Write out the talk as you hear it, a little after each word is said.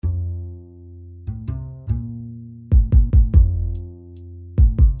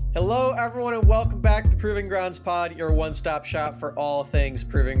Hello, everyone, and welcome back to Proving Grounds Pod, your one-stop shop for all things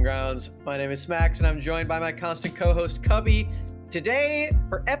Proving Grounds. My name is Max, and I'm joined by my constant co-host, Cubby. Today,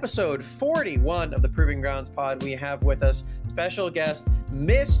 for episode 41 of the Proving Grounds Pod, we have with us special guest,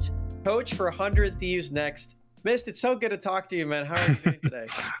 Mist, coach for 100 Thieves Next. Mist, it's so good to talk to you, man. How are you doing today?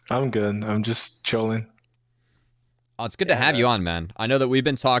 I'm good. I'm just chilling. Oh, it's good to have you on, man. I know that we've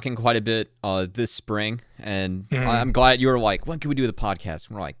been talking quite a bit this spring, and I'm glad you were like, when can we do the podcast?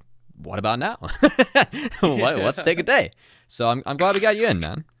 And we're like, what about now? Let's take a day. So I'm glad we got you in,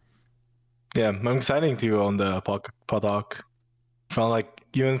 man. Yeah, I'm excited to you on the poddock.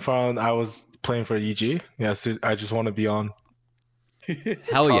 Even from I was playing for EG. Yes, I just want to be on.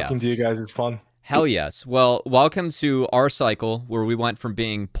 Hell yes. Talking to you guys is fun. Hell yes. Well, welcome to our cycle where we went from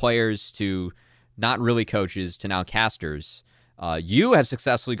being players to not really coaches to now casters. You have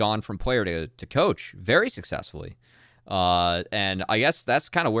successfully gone from player to coach, very successfully. And I guess that's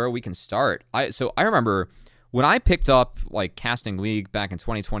kind of where we can start. So I remember when I picked up like Casting League back in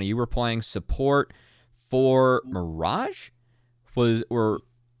 2020, you were playing support for Mirage? Where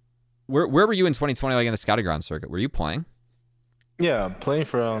were you in 2020, like in the scouting ground circuit? Were you playing? Yeah, playing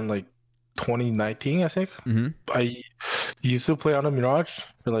for 2019, I think. Mm-hmm. I used to play on a Mirage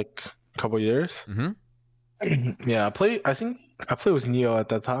for like a couple of years. Mm-hmm. Yeah, I think I played with Neo at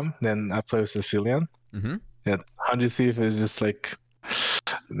that time. Then I played with Sicilian. Mm-hmm. Yeah, 100 Thief is just like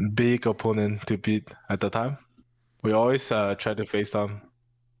big opponent to beat at the time. We always try to face them.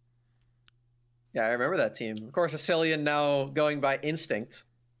 Yeah, I remember that team. Of course, Sicilian, now going by Instinct,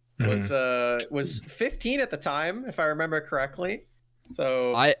 was 15 at the time, if I remember correctly.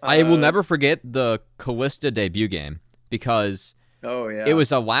 So I will never forget the Callista debut game because it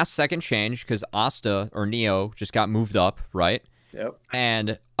was a last second change because Asta or Neo just got moved up, right? Yep.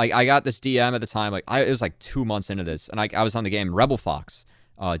 And I got this DM at the time, it was like 2 months into this, and I was on the game. Rebel Fox,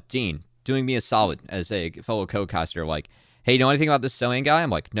 Dean, doing me a solid as a fellow co-caster, like, hey, you know anything about this Cillian guy? I'm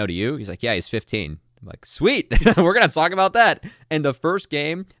like, no, do you? He's like, yeah, he's 15. I'm like, sweet, we're gonna talk about that. And the first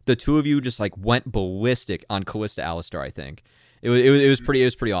game, the two of you just like went ballistic on Callista Alistar. I think it was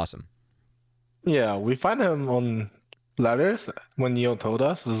pretty awesome. Yeah, we find him on ladders when Neo told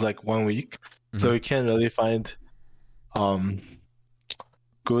us. It was like 1 week, so we can't really find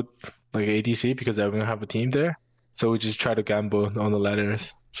good like ADC because everyone have a team there. So we just try to gamble on the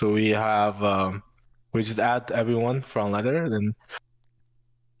ladders. So we have we just add everyone from ladder, then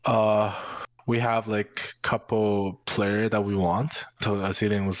we have like couple player that we want. So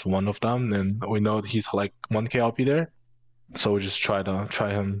Asilian was one of them, and we know he's like 1k LP there. So we just try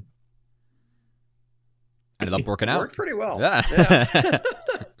him. Ended up working out. Worked pretty well. Yeah.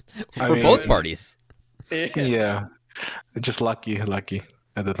 For both parties. Yeah. Just lucky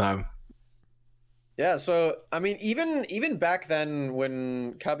at the time. Yeah, so I mean, even back then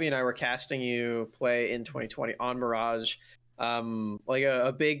when Cubby and I were casting you play in 2020 on Mirage, like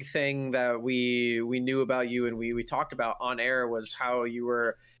a big thing that we knew about you and we talked about on air was how you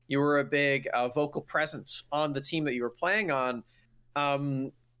were a big vocal presence on the team that you were playing on,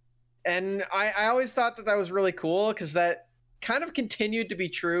 and I always thought that was really cool because that kind of continued to be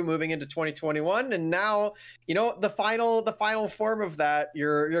true moving into 2021, and now the final form of that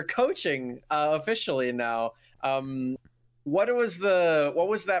you're coaching officially now. What was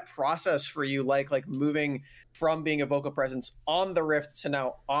that process for you like moving from being a vocal presence on the Rift to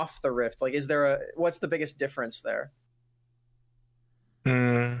now off the Rift? Like, what's the biggest difference there?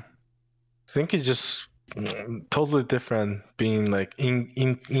 I think it's just totally different being like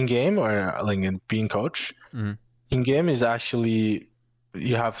in game or like in being coach. In game is actually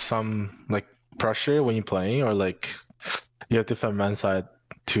you have some like pressure when you're playing, or like you have different mindset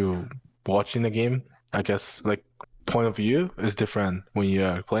to watching the game. I guess like point of view is different when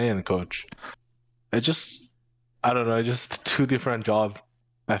you're playing and coach. It just I don't know, it's just two different jobs.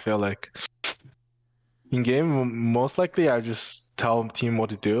 I feel like in game most likely I just tell team what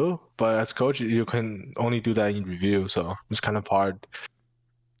to do, but as coach you can only do that in review, so it's kind of hard.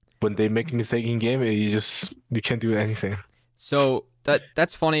 When they make a mistake in game, you can't do anything. So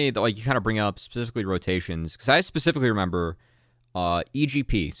that's funny that like you kind of bring up specifically rotations, because I specifically remember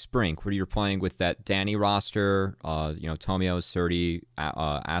EGP Spring where you're playing with that Danny roster, Tomio, Surdy,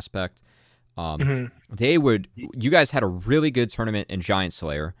 Aspect. You guys had a really good tournament in Giant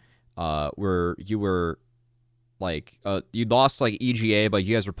Slayer, where you were like you lost like EGA, but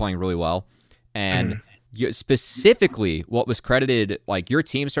you guys were playing really well, and. Specifically, what was credited, like your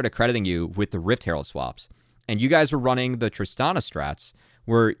team started crediting you with the Rift Herald swaps, and you guys were running the Tristana strats,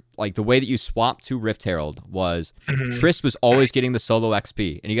 where like the way that you swapped to Rift Herald was Trist was always getting the solo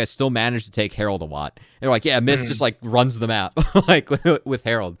XP, and you guys still managed to take Herald a lot. And they're like, yeah, Mist just like runs the map like with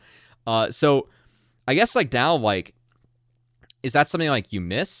Herald. So I guess like now, like, is that something like you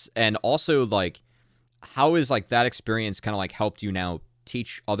miss? And also like, how is like that experience kind of like helped you now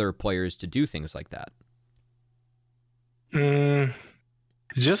teach other players to do things like that?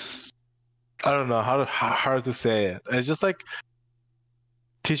 Just, I don't know how hard to say it. It's just like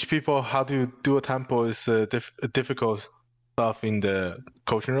teach people how to do a tempo is difficult stuff in the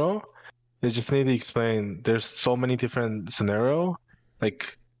coaching role. They just need to explain. There's so many different scenario.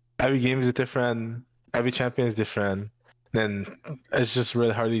 Like every game is different. Every champion is different. Then it's just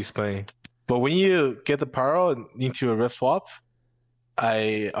really hard to explain. But when you get the power into a rift swap,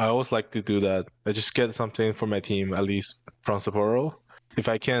 I always like to do that. I just get something for my team, at least from support role. If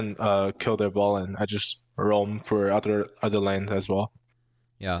I can kill their ball, and I just roam for other lanes as well.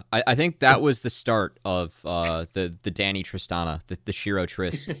 Yeah, I think that was the start of the Danny Tristana, the Shiro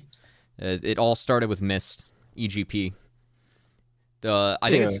Trist. It all started with Mist, EGP. I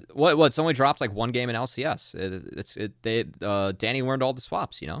think it's it's only dropped like one game in LCS. Danny learned all the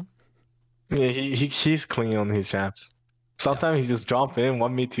swaps, you know. Yeah, he's clean on his traps. Sometimes he just jump in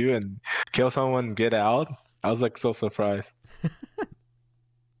 1v2 and kill someone, and get out. I was like so surprised.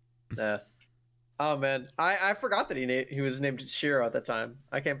 Yeah. Oh man, I forgot that he was named Shiro at the time.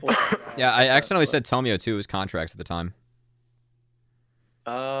 I can't believe that. Yeah, I accidentally said Tomio too. It was contracts at the time.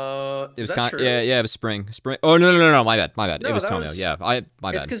 It was true? Yeah, it was Spring. Oh no, my bad. No, it was Tomio. Yeah, my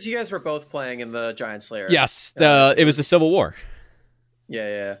bad. It's because you guys were both playing in the Giant Slayer. Yes, it was the Civil War.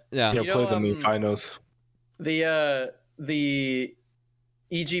 Yeah. Yeah, played them in finals. The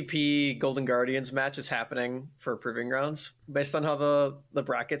EGP Golden Guardians match is happening for Proving Grounds based on how the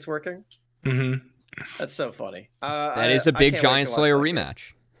bracket's working. That's so funny. That is a big Giant Slayer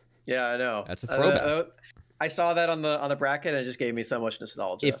rematch. Yeah, I know. That's a throwback. I saw that on the bracket, and it just gave me so much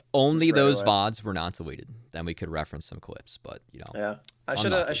nostalgia. If only those VODs were not deleted, then we could reference some clips. But you know, yeah, I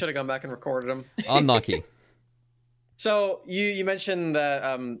should have gone back and recorded them. Unlucky. So you mentioned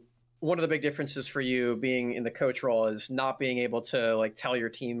that one of the big differences for you being in the coach role is not being able to like tell your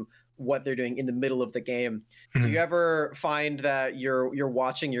team what they're doing in the middle of the game. Do you ever find that you're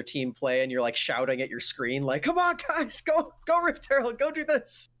watching your team play and you're like shouting at your screen like, "Come on, guys, go Rift Herald, go do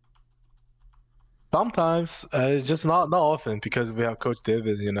this"? Sometimes it's just not often because we have Coach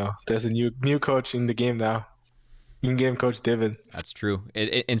David. You know, there's a new coach in the game now. In-game Coach David. That's true.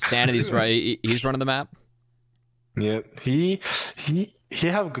 Insanity's right. He's running the map. Yeah, he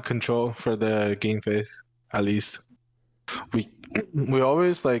have good control for the game phase. At least we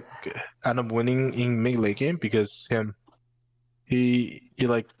always like end up winning in mid late game because he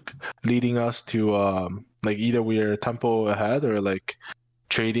like leading us to like either we're tempo ahead or like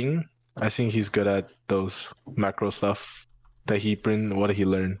trading. I think he's good at those macro stuff that he bring what he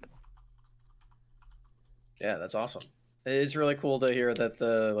learned. Yeah, that's awesome. It's really cool to hear that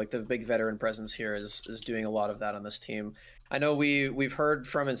the big veteran presence here is doing a lot of that on this team. I know we've heard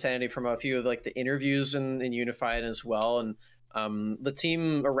from Insanity from a few of like the interviews in Unified as well, and the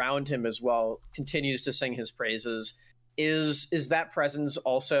team around him as well continues to sing his praises. Is that presence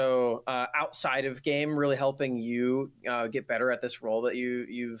also outside of game really helping you get better at this role that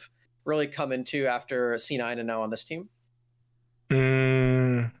you've really come into after C9 and now on this team?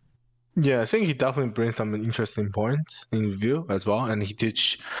 Yeah, I think he definitely brings some interesting points in view as well, and he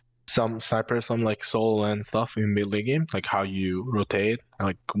teach some snipers some like solo and stuff in mid lane game, like how you rotate,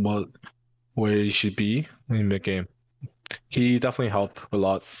 like where you should be in mid game. He definitely helped a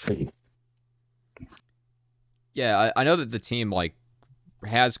lot. Yeah, I know that the team like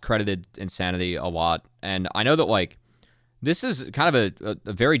has credited Insanity a lot, and I know that like this is kind of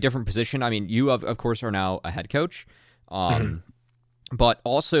a very different position. I mean, you of course are now a head coach, but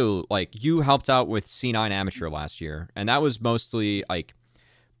also like you helped out with C9 Amateur last year, and that was mostly like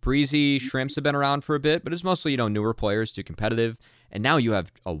Breezy, Shrimps have been around for a bit, but it's mostly newer players to competitive, and now you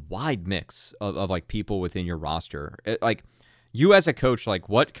have a wide mix of like people within your roster. Like you as a coach, like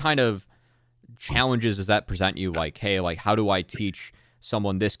what kind of challenges does that present you? Like, hey, like how do I teach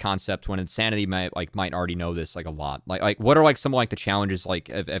someone this concept when Insanity might already know this like a lot? Like what are like some like the challenges like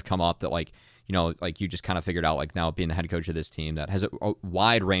have come up that like like you just kind of figured out like now being the head coach of this team that has a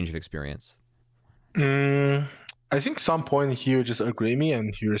wide range of experience? I think some point he will just agree me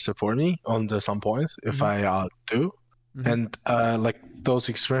and he will support me on some points if I do. And like those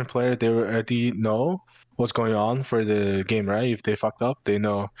experienced players, they already know what's going on for the game, right? If they fucked up, they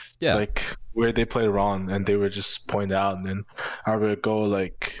know like where they play wrong, and they would just point out, and then I would go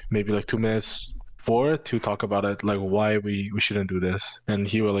like maybe like 2 minutes 4 to talk about it, like why we shouldn't do this, and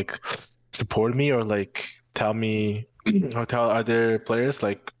he will like support me or like tell me or tell other players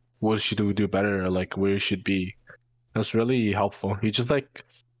like what should we do better or like where we should be. That's really helpful. He just like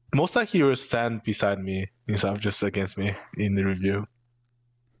most likely he will stand beside me instead of just against me in the review.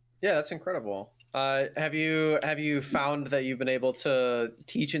 Yeah, that's incredible. Have you found that you've been able to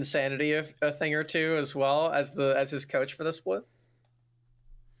teach Insanity a thing or two as well as his coach for the split?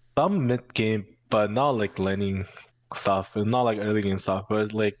 Some mid game, but not like laning stuff. It's not like early game stuff, but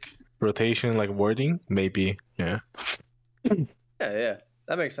it's like rotation, like wording, maybe. Yeah. Yeah,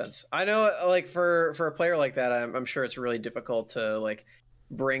 that makes sense. I know, like for a player like that, I'm sure it's really difficult to like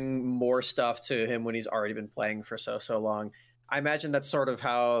bring more stuff to him when he's already been playing for so long. I imagine that's sort of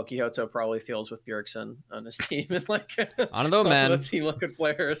how Quixote probably feels with Bjergsen on his team and like I don't know, man. The team looking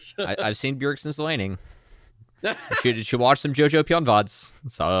players. I've seen Bjergsen's laning. You should watch some JoJo Pion VODs.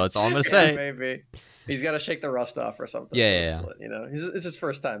 So that's all I'm gonna say. Maybe he's got to shake the rust off or something. Yeah. You know, it's his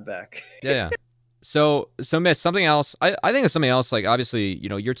first time back. Yeah. So Miss, something else. I think it's something else. Like obviously, you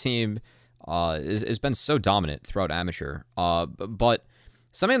know, your team has been so dominant throughout amateur. But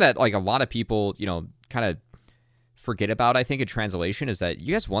something that like a lot of people, you know, kind of forget about, I think, in translation is that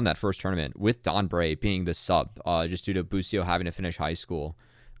you guys won that first tournament with Donbray being the sub, just due to Busio having to finish high school.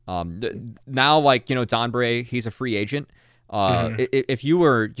 Now, like, you know, Donbray, he's a free agent. If you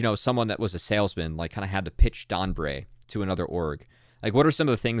were, you know, someone that was a salesman, like kind of had to pitch Donbray to another org, like what are some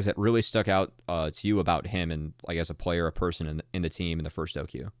of the things that really stuck out to you about him and like as a player, a person in the team in the first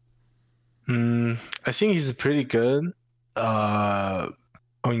OQ? I think he's pretty good on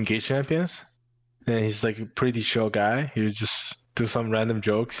Engage Champions. And he's like a pretty chill guy. He would just do some random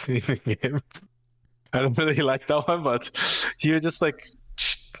jokes in the game. I don't really like that one, but he would just like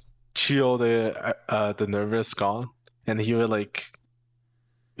chill the nervous gone, and he were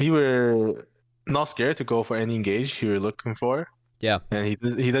not scared to go for any engage he were looking for. Yeah, and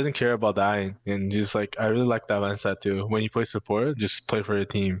he doesn't care about dying, and just like I really like that mindset too. When you play support, just play for your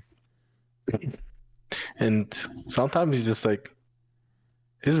team. And sometimes he's just like.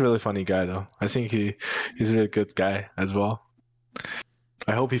 He's a really funny guy, though. I think he's a really good guy as well.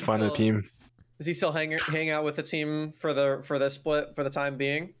 I hope he finds a team. Does he still hang out with the team for the split for the time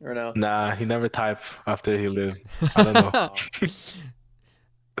being, or no? Nah, he never typed after he lived. I don't know.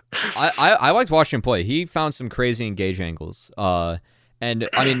 I liked watching him play. He found some crazy engage angles. And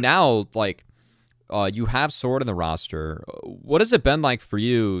I mean now like. You have Sword in the roster. What has it been like for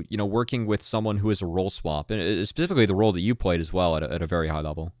you, you know, working with someone who is a role swap, and specifically the role that you played as well at a very high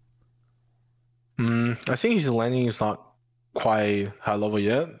level? I think his landing is not quite high level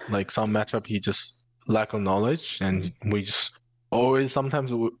yet. Like some matchup, he just lack of knowledge, and we just always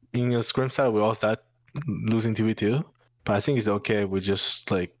sometimes in a scrim side we all start losing 2v2. But I think it's okay. We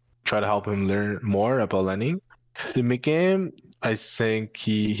just like try to help him learn more about landing. The mid game, I think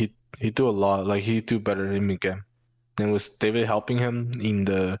he do a lot, like he do better in mid game. And with David helping him in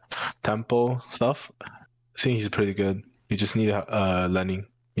the tempo stuff, I think he's pretty good. You just need landing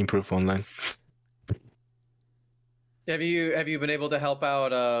improve online. Have you been able to help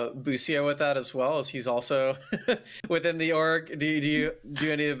out Busio with that as well, as he's also within the org? Do you do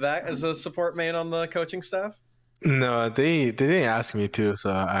any of that as a support main on the coaching staff? No, they didn't ask me to,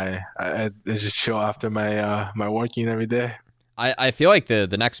 so I just show after my working every day. I feel like the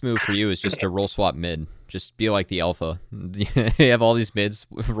next move for you is just to role swap mid. Just be like the alpha. You have all these mids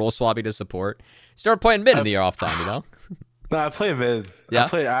role swapping to support. Start playing mid in the off time, you know? No, I play mid. Yeah? I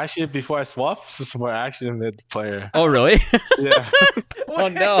play actually before I swap, so we're actually a mid player. Oh, really? Yeah. Oh,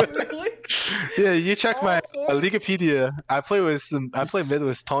 no. Really? Yeah, you check my Wikipedia. I play mid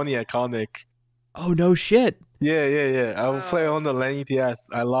with Tony at Conic. Oh, no shit. Yeah. I will play on the lane ETS.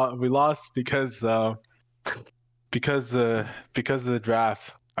 We lost because of the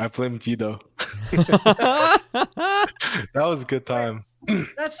draft. I blame Jido. That was a good time.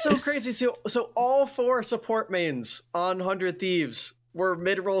 That's so crazy. So all 4 support mains on 100 Thieves were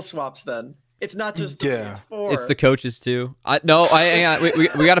mid-roll swaps then. It's not just the 4. It's the coaches too. Hang on.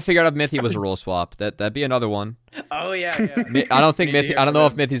 We got to figure out if Mithy was a role swap. That'd be another one. Oh yeah. I don't think Mithy. I don't know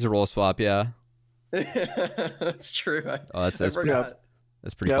if Mithy's a role swap. Yeah. That's true. That's forgot.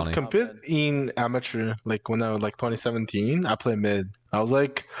 That's pretty funny. I've competed in amateur, like when I was like 2017. I played mid. I was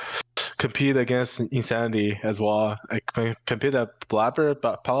like compete against Insanity as well. I competed at Blabber,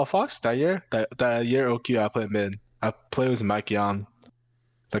 but Palafox that year. That year OQ I played mid. I played with Mike Yan,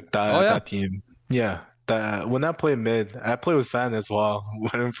 like that team. Yeah. When I play mid, I play with Fan as well.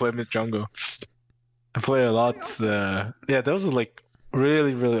 When I play mid jungle, I play a lot. That was like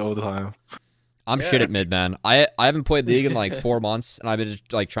really old time. I'm shit at mid, man. I haven't played League in like 4 months, and I've been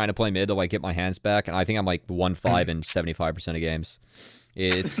just, like trying to play mid to like get my hands back, and I think I'm like 1-5 in 75% of games.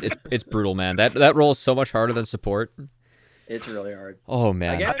 It's brutal, man. That role is so much harder than support. It's really hard. Oh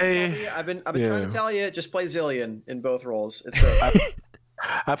man. Again, I've been trying to tell you, just play Zilean in both roles. It's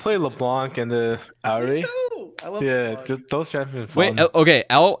I play LeBlanc and the Ahri. Me too. I love LeBlanc. Those champions. Fun. Wait, okay.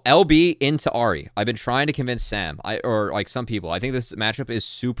 LB into Ahri. I've been trying to convince Sam, or like some people. I think this matchup is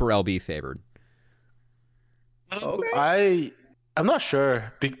super LB favored. Okay. I'm not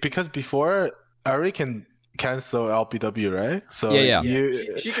sure because before Ahri can cancel LPW, right? So yeah.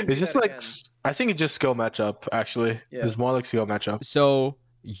 She can it's just like again. I think it's just skill matchup. Actually, it's more like skill matchup. So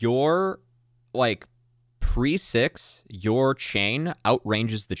your like pre-6, your chain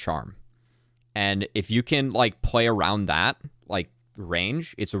outranges the charm, and if you can like play around that like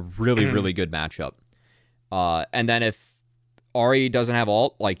range, it's a really good matchup. And then if Ahri doesn't have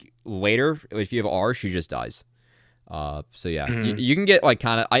ult, like later if you have R, she just dies. So yeah, you can get like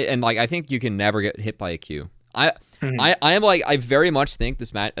kind of I think you can never get hit by a Q. I am like I very much think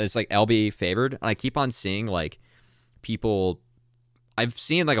this match is like LB favored, and I keep on seeing like people. I've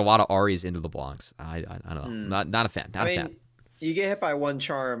seen like a lot of Ahris into the LeBlancs. I don't know, not a fan. Not a fan. You get hit by one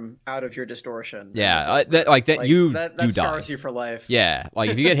charm out of your distortion. Yeah, that you do scars die. You for life. Yeah, like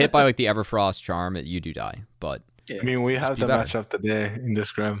if you get hit by like the Everfrost charm, you do die. But I mean, we have the matchup today in this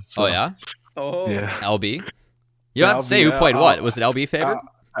scrim. So. Oh yeah. Oh yeah. LB. You don't have to say who played what. Was it LB favored?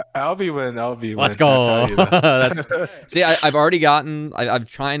 LB win. Let's go. See, I've already gotten. I'm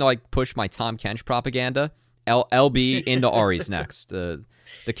trying to like push my Tahm Kench propaganda. LB into Ahri's next. The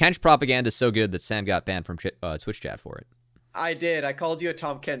Kench propaganda is so good that Sam got banned from Twitch chat for it. I did. I called you a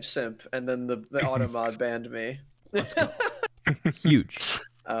Tahm Kench simp, and then the auto mod banned me. Let's go. Huge.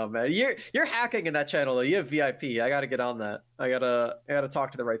 Oh man, you're hacking in that channel though. You have VIP. I gotta get on that. I gotta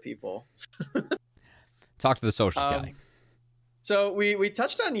talk to the right people. Talk to the socials guy. So we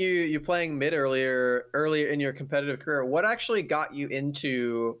touched on you playing mid earlier in your competitive career. What actually got you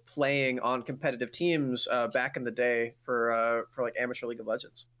into playing on competitive teams back in the day for like amateur League of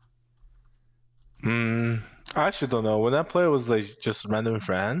Legends? I actually don't know. When I played, it was like just random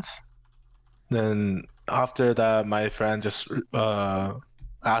friends. Then after that, my friend just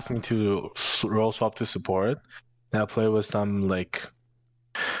asked me to role swap to support. And I played with some like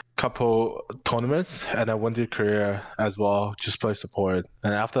couple tournaments, and I went to career as well, just play support.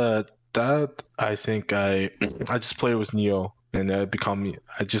 And after that, I think I just played with Neo, and I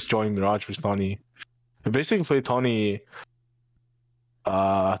just joined Mirage with Tony. I basically played Tony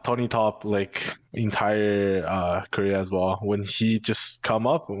top like entire career as well. When he just come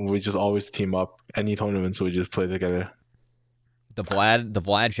up, we just always team up. Any tournaments, we just play together. The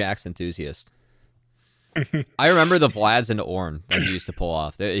Vlad Jax enthusiast. I remember the Vlads into Ornn that he used to pull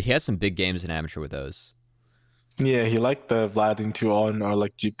off. He had some big games in amateur with those. Yeah, he liked the Vlad into Ornn or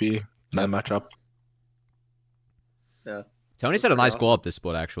like GP that matchup. Yeah. Tony's had a nice goal up this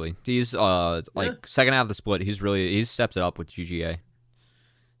split actually. He's second half of the split. He's stepped it up with GGA.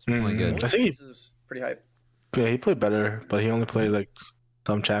 He's playing good. I think this is pretty hype. Yeah, he played better, but he only played like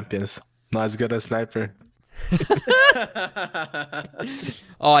some champions. Not as good as Sniper.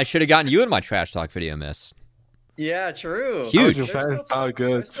 Oh, I should have gotten you in my trash talk video, miss. Yeah, true. Huge. Your fan's not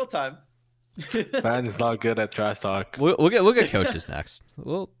good. There's still time. Fan is not good at trash talk. We'll get coaches next.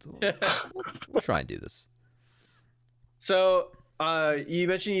 We'll try and do this. So, you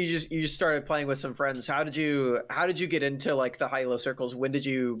mentioned you just started playing with some friends. How did you get into like the high-low circles? When did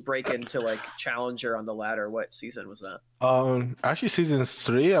you break into like Challenger on the ladder? What season was that? Actually, season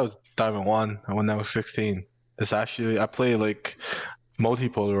 3, I was Diamond 1 when I was 16. It's actually I play like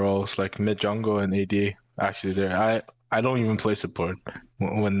multiple roles like mid jungle and AD. Actually, there I don't even play support.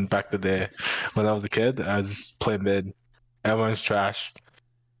 When back the day when I was a kid, I was just playing mid. Everyone's trash.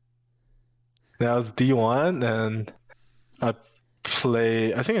 Then I was D1 and I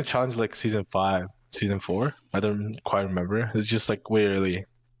think I challenged like season 5, season 4. I don't quite remember. It's just like way early.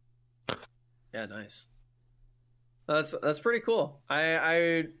 Yeah, nice. That's pretty cool.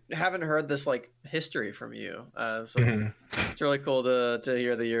 I haven't heard this like history from you, so it's really cool to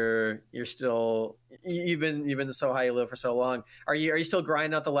hear that you've been so high-low for so long. Are you still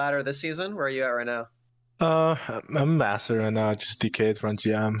grinding out the ladder this season? Where are you at right now? I'm master right now. Just DK'd from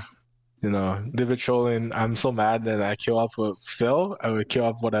GM. You know, they've been trolling. I'm so mad that I kill up with Phil. I would kill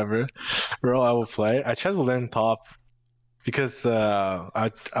up whatever role I will play. I try to learn top because I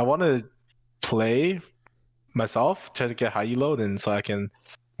want to play myself, try to get high elo, and so I can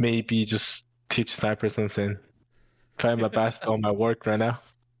maybe just teach Sniper something. Trying my best on my work right now.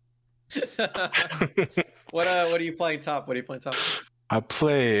 What are you playing top? What are you playing top? I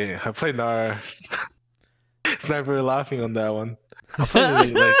play Nar. Sniper laughing on that one.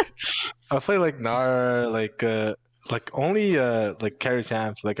 I play like Nar, like only like carry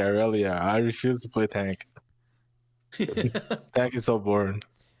champs like Irelia. I refuse to play tank. Tank is so boring.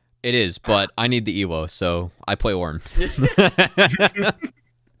 It is, but I need the Evo, so I play Ornn.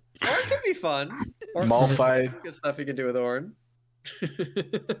 Ornn can be fun. Malphite. Some good stuff you can do with Ornn.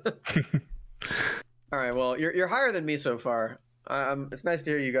 All right, well, you're higher than me so far. It's nice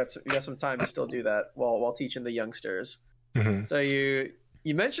to hear you got some time to still do that while teaching the youngsters. Mm-hmm. So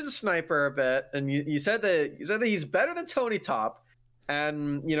you mentioned Sniper a bit, and you said that he's better than Tony Top,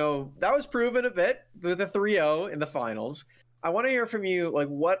 and that was proven a bit with the 3-0 in the finals. I want to hear from you, like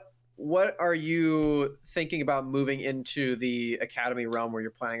what are you thinking about moving into the academy realm where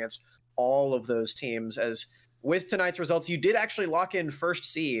you're playing against all of those teams? As with tonight's results, you did actually lock in first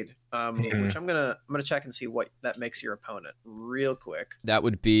seed, which I'm gonna check and see what that makes your opponent real quick. That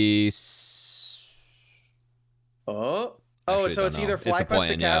would be. So it's either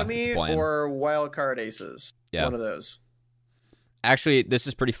FlyQuest Academy or Wildcard Aces. Yeah. One of those. Actually, this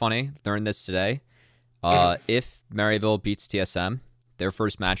is pretty funny. Learned this today. If Maryville beats TSM, their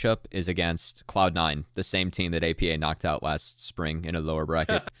first matchup is against Cloud9, the same team that APA knocked out last spring in a lower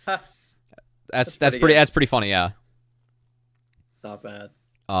bracket. That's pretty funny, yeah. Not bad.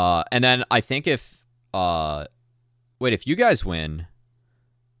 And then I think if you guys win,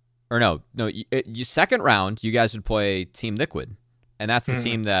 or no, you second round, you guys would play Team Liquid, and that's the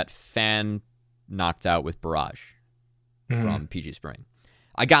team that Fan knocked out with Barrage from PG Spring.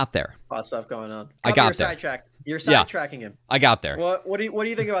 I got there. A lot of stuff going on. I got there. You're sidetracking him. I got there. What do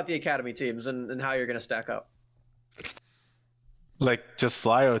you think about the academy teams and how you're going to stack up? Like just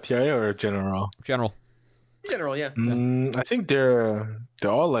Fly or TI or general? General, yeah. I think they're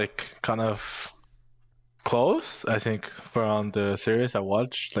all like kind of close. I think from the series I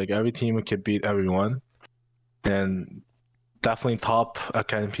watched, like every team can beat everyone, and definitely top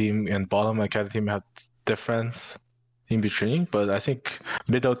academy team and bottom academy team have difference in between. But I think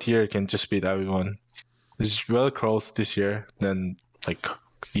middle tier can just beat everyone. It's really close this year than like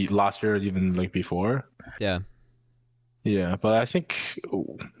last year, even like before. Yeah, but I think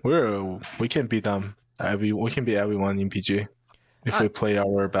we can beat them. We can beat everyone in PG if we play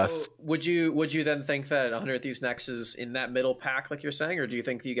our best. So would you then think that 100 Thieves Next is in that middle pack, like you're saying, or do you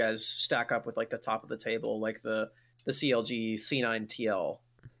think you guys stack up with like the top of the table, like the CLG, C9, TL,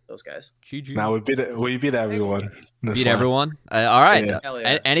 those guys? GG. Now we beat everyone. Beat everyone. All right.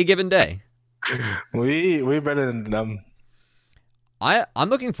 Yeah. Any given day. We better than them. I'm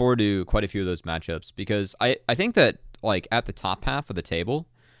looking forward to quite a few of those matchups because I think that like at the top half of the table,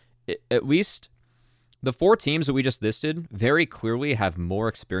 at least the 4 teams that we just listed very clearly have more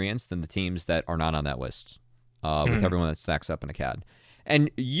experience than the teams that are not on that list. With everyone that stacks up in a CAD, and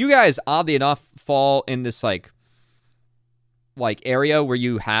you guys oddly enough fall in this like area where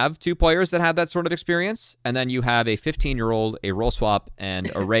you have 2 players that have that sort of experience, and then you have a 15-year-old, a roll swap,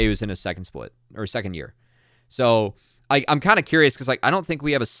 and a Ray who's in his second year. So I'm kind of curious because I don't think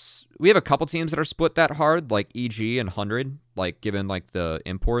we have a couple teams that are split that hard, like EG and 100, given the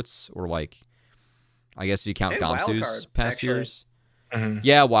imports, or I guess if you count Gamsu's past years.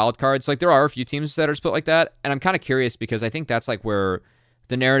 Yeah, wildcards. There are a few teams that are split like that, and I'm kind of curious because I think that's where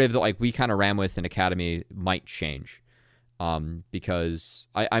the narrative that we kind of ran with in Academy might change. Because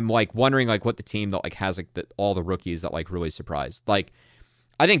I'm wondering what the team that has all the rookies that really surprised. I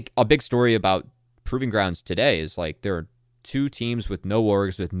think a big story about Proving Grounds today is there are 2 teams with no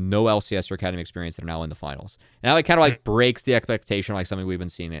orgs, with no LCS or Academy experience that are now in the finals. And that kind of breaks the expectation, something we've been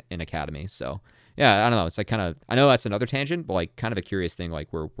seeing in Academy. So yeah, I don't know. It's kind of, I know that's another tangent, but kind of a curious thing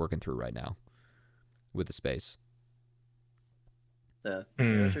we're working through right now with the space. Yeah,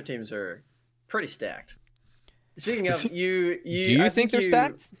 your teams are pretty stacked. Speaking of do you think they're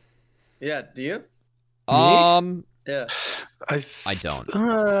stacked? Yeah, do you? Yeah, I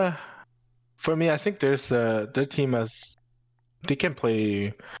don't. For me, I think their team they can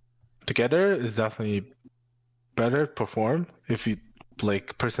play together is definitely better perform if you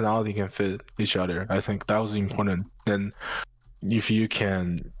personality can fit each other. I think that was important. Then if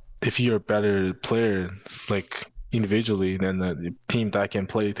you're a better player individually than the team that can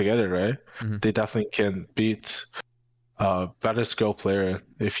play together, right? They definitely can beat a better skill player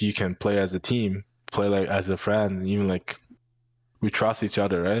if you can play as a team, play as a friend, even we trust each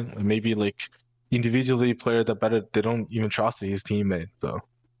other, right? Maybe individually player that better, they don't even trust his teammate. So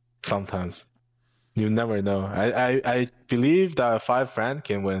sometimes you never know. I believe that 5 friend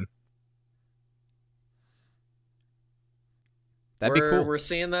can win. That'd be cool. We're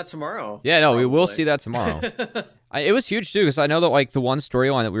seeing that tomorrow. Yeah, no, we will see that tomorrow. It was huge too, because I know that like the one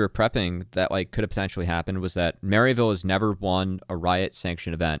storyline that we were prepping that like could have potentially happened was that Maryville has never won a Riot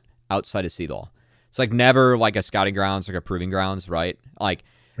sanctioned event outside of Seedlaw. It's like never like a scouting grounds, like a proving grounds, right? Like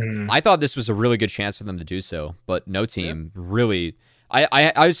I thought this was a really good chance for them to do so, but No Team really.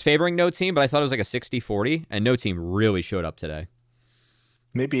 I was favoring No Team, but I thought it was like a 60-40, and No Team really showed up today.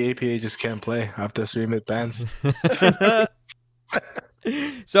 Maybe APA just can't play after 3 mid bans.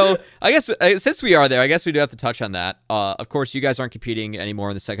 So I guess since we are there, I guess we do have to touch on that. Of course, you guys aren't competing anymore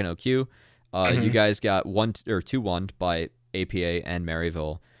in the second OQ. You guys got 2-1 by APA and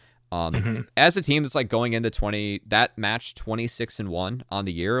Maryville. As a team that's like going into that match 26-1 on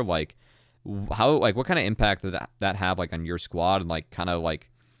the year, like how what kind of impact did that have like on your squad and like kind of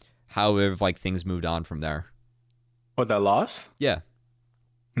like how have like things moved on from there? What, that loss? Yeah.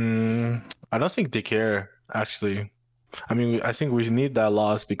 I don't think they care actually. I mean, I think we need that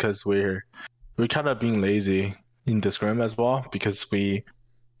loss because we're kind of being lazy in the scrim as well, because we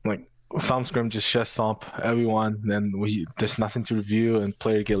like some scrim just chest stomp everyone, then there's nothing to review and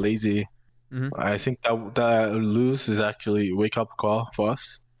player get lazy. I think that lose is actually a wake up call for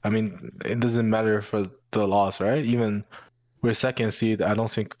us. I mean, it doesn't matter for the loss, right? Even we're second seed, I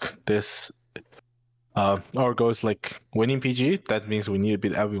don't think this our goal is like winning PG. That means we need to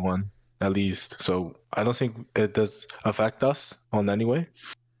beat everyone at least. So I don't think it does affect us on any way.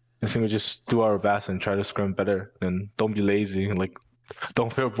 I think we just do our best and try to scrim better, and don't be lazy. Like,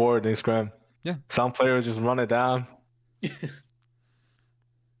 don't feel bored in scrim. Yeah. Some players just run it down.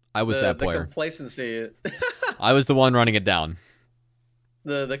 I was that player. The complacency. I was the one running it down.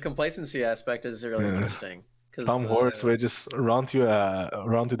 The complacency aspect is really interesting. Some hordes will just run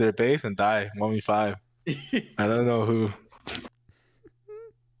to their base and die 1v5. I don't know who.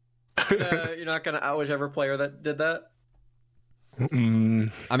 You're not gonna out whichever player that did that. I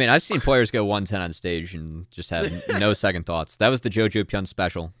mean, I've seen players go 110 on stage and just have no second thoughts. That was the Jojo Pyun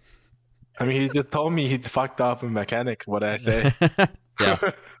special. I mean, he just told me he fucked up in mechanic. What did I say? Yeah.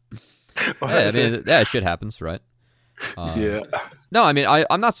 I mean, that shit happens, right? Yeah. No, I mean,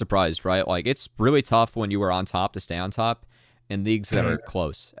 I'm not surprised, right? Like, it's really tough when you were on top to stay on top in leagues that are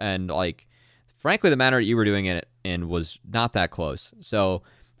close. And, like, frankly, the manner that you were doing it in was not that close. So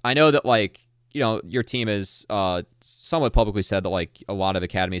I know that, like, you know, your team is somewhat publicly said that, like, a lot of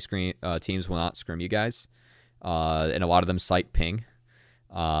academy teams will not scrim you guys. And a lot of them cite ping.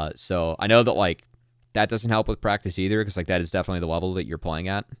 So I know that, like, that doesn't help with practice either, because, like, that is definitely the level that you're playing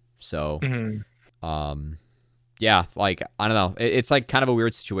at. So, yeah, like, I don't know. It's like kind of a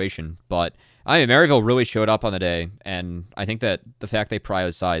weird situation, but I mean, Maryville really showed up on the day, and I think that the fact they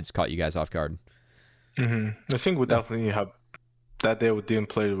prio sides caught you guys off guard. I think we definitely have that day. We didn't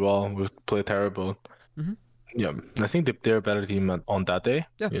play well. We played terrible. Yeah, I think they're a better team on that day.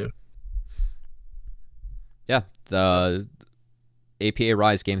 Yeah. The APA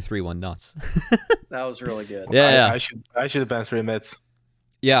Rise Game 3 won nuts. That was really good. Yeah. I should have banned 3 mids.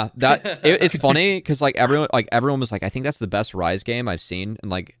 Yeah, it's funny because like everyone was like, I think that's the best Rise game I've seen in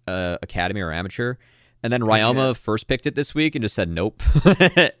like academy or amateur, and then Ryoma first picked it this week and just said nope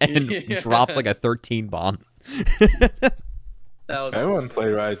and dropped like a 13 bomb. Everyone play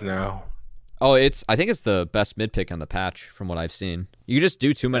Rise now. Oh, I think it's the best mid pick on the patch from what I've seen. You just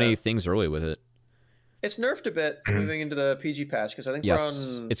do too many things early with it. It's nerfed a bit moving into the PG patch because I think we're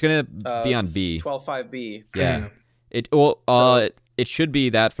on. It's gonna be on B. 12.5B. Yeah. It should be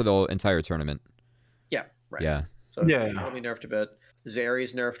that for the entire tournament. Yeah. Right. Yeah. So it's probably nerfed a bit.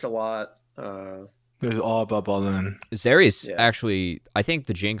 Zeri's nerfed a lot. It's all about balling. Zeri's actually, I think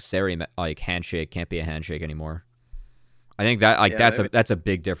the Jinx Zeri like handshake can't be a handshake anymore. I think that that's a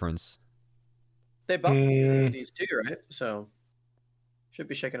big difference. They buffed the ADs too, right? So should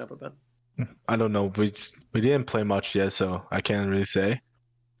be shaking up a bit. I don't know. We didn't play much yet, so I can't really say.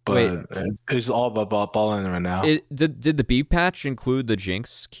 But it's all about balling right now. Did the B patch include the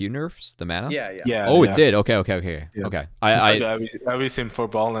Jinx Q nerfs, the mana? Yeah. Oh, it did. Okay. Yeah. Okay. Everything for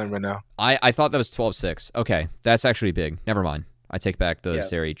balling right now. I thought that was 12-6. Okay, that's actually big. Never mind. I take back the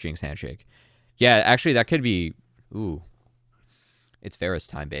Zeri Jinx handshake. Yeah, actually, that could be. Ooh, it's Varus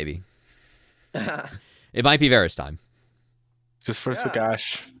time, baby. It might be Varus time. Just first pick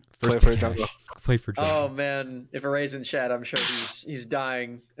Ash. Play for jungle. Play for jungle. Oh man, if Array's in chat, I'm sure he's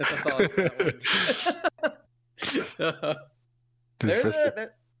dying at the thought of that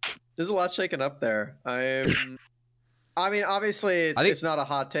one. There's a lot shaken up there. I mean, obviously, it's not a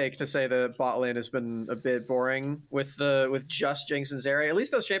hot take to say that bot lane has been a bit boring with just Jinx and Zeri. At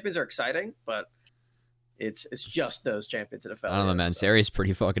least those champions are exciting, but it's just those champions that have felt. I don't know, man. Zeri's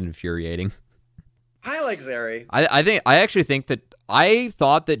pretty fucking infuriating. I like Zeri. I actually think that I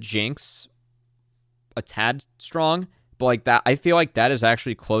thought that Jinx a tad strong, but like that, I feel like that is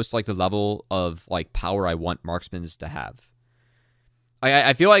actually close to like the level of like power I want marksmans to have.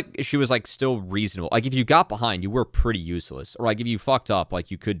 I feel like she was like still reasonable. Like if you got behind, you were pretty useless, or like if you fucked up, like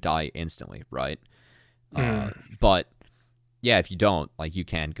you could die instantly, right? But yeah, if you don't, like you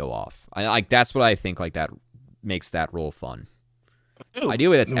can go off. Like that's what I think. Like that makes that role fun.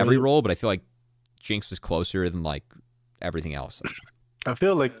 Ideally, that's every role, but I feel like Jinx was closer than like everything else. I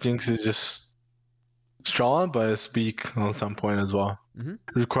feel like Jinx is just strong, but it's weak on some point as well.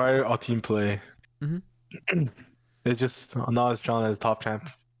 Require a team play. It's just not as strong as top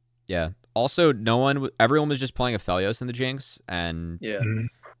champs. Yeah. Also, everyone was just playing Aphelios in the Jinx, and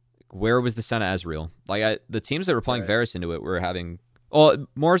where was the Senna Ezreal? Like the teams that were playing Varus into it were having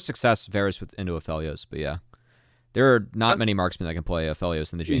more success Varus into Aphelios, but yeah, there are not many marksmen that can play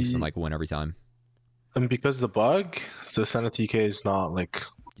Aphelios in the Jinx and like win every time. And because of the bug, the Senna TK is not like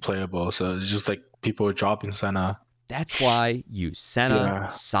playable, so it's just like people are dropping Senna. That's why you Senna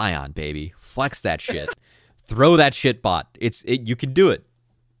Sion, baby. Flex that shit. Throw that shit bot. You can do it.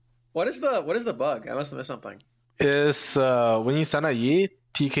 What is the bug? I must have missed something. Is when you Senna Yi,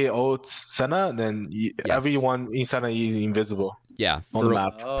 TK ults Senna, then everyone in Senna Yi is invisible. Yeah, on the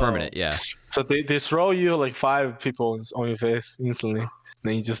map. Permanent, yeah. So they throw you like 5 people on your face instantly,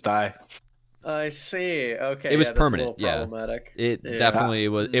 then you just die. I see. Okay. It was permanent, problematic. It definitely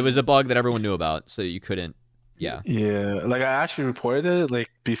was. It was a bug that everyone knew about, so you couldn't. Yeah. Yeah, like I actually reported it like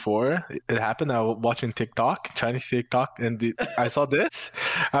before it happened. I was watching TikTok, Chinese TikTok, and I saw this.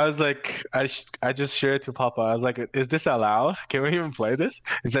 I was like, I just shared it to Papa. I was like, is this allowed? Can we even play this?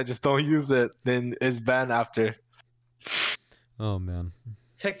 He said, just don't use it. Then it's banned after. Oh man.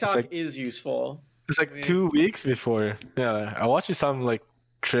 TikTok is useful. It's like 2 weeks before. Yeah, I watched some like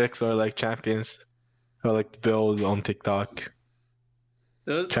tricks or like champions or like build on TikTok.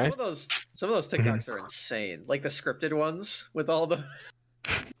 Some of those TikToks are insane. Like the scripted ones with all the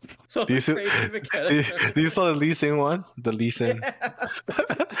crazy mechanics. Do you saw the Lee Sin one? The Lee Sin. Yeah.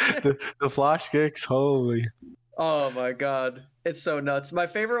 the flash kicks, holy. Oh my god. It's so nuts. My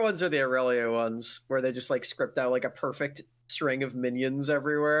favorite ones are the Aurelia ones where they just like script out like a perfect string of minions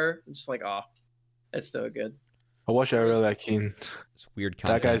everywhere. It's just like, it's so good. I watch Aurelia Keen. It's weird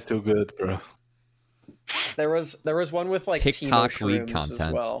content. That guy's too good, bro. There was one with like TikTok Teemo league shrooms content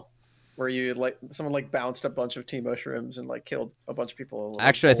as well, where you like someone like bounced a bunch of Teemo shrooms and like killed a bunch of people.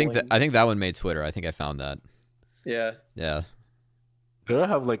 Actually, I think that one made Twitter. I think I found that. Yeah. Yeah. They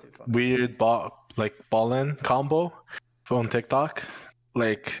have like weird ball-in combo on TikTok,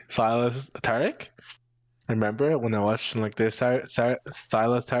 like Silas Tarek. Remember when I watched like their Silas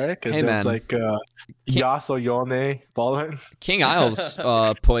Tarek? And there's like Yasuo Yone ball-in. King Isles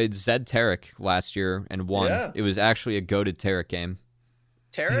played Zed Tarek last year and won. Yeah. It was actually a goated Tarek game.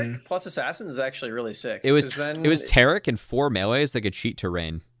 Tarek plus Assassin is actually really sick. It was Tarek and 4 melees that could cheat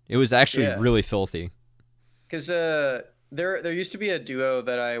terrain. It was actually really filthy. Because there used to be a duo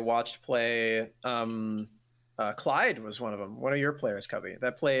that I watched play. Clyde was one of them. One of your players, Cubby,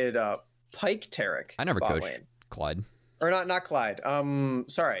 that played Pyke Tarek. I never coached Clyde. Or not Clyde.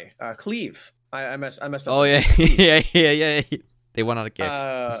 Sorry, Cleave. I messed up. Oh yeah, yeah. They went on a kick.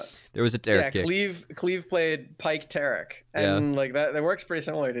 There was a Tarek kick. Cleave played Pyke Tarek, and like that works pretty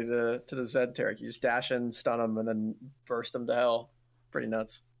similar to the Zed Tarek. You just dash in, stun him, and then burst him to hell. Pretty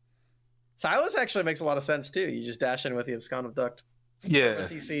nuts. Silas actually makes a lot of sense too. You just dash in with the Abscond Abduct. Yeah.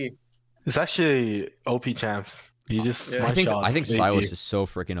 CC. It's actually OP champs. You just I think Silas is so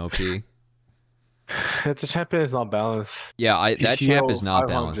freaking OP. It's a champion is not balanced. Yeah, that champ is not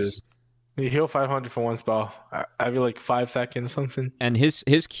balanced. You heal 500 for one spell. Every like 5 seconds something. And his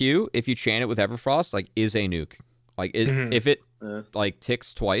Q, if you chain it with Everfrost, like is a nuke. Like if it like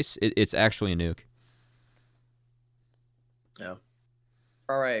ticks twice, it's actually a nuke. Yeah.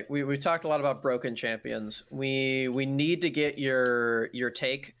 All right, we talked a lot about broken champions. We need to get your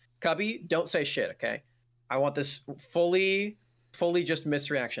take, Cubby. Don't say shit, okay? I want this fully just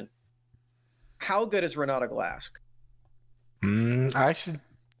misreaction. How good is Renata Glask? I actually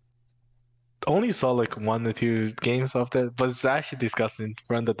only saw like 1 or 2 games of that, but it's actually disgusting.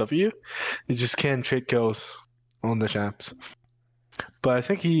 Run the W, you just can't trade kills on the champs. But I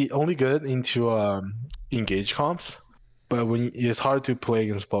think he only good into engage comps. But it's hard to play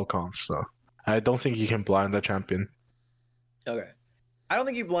against both comps, so I don't think you can blind the champion. Okay, I don't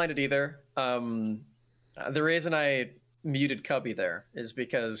think you blinded either. The reason I muted Cubby there is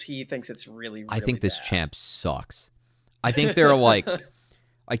because he thinks it's really I think this bad. champ sucks. I think they're like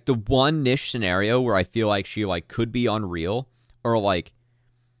the one niche scenario where I feel like she like could be unreal, or like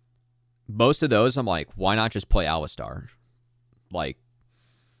most of those I'm like, why not just play Alistar? Like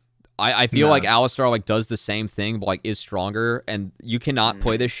I feel like Alistar like does the same thing, but like is stronger, and you cannot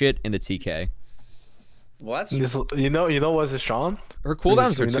play this shit in the TK. What? You know what's strong? Her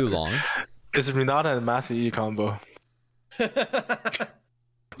cooldowns are too long. It's Renata and Master Yi combo.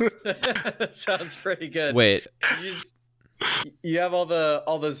 Sounds pretty good. Wait, you have all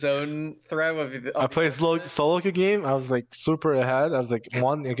the zone threat of I played solo game. I was like super ahead. I was like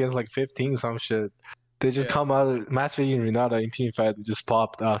 1 against like 15 some shit. They just come out Master Yi and Renata in team fight. They just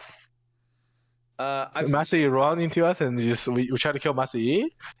popped us. Master Yi run into us and we try to kill Master Yi,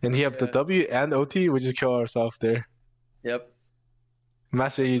 and he have the W and OT. We just kill ourselves there. Yep.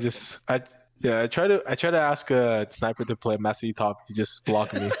 Master Yi I try to ask a sniper to play Master Yi top. He just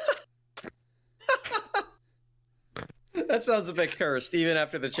blocked me. That sounds a bit cursed, even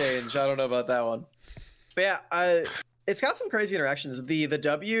after the change. I don't know about that one. But yeah, it's got some crazy interactions. The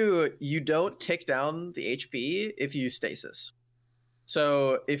W, you don't tick down the HP if you stasis.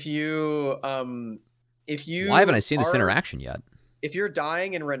 So if you why haven't I seen this interaction yet? If you're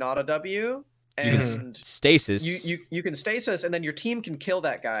dying in Renata W and you can stasis, you can stasis, and then your team can kill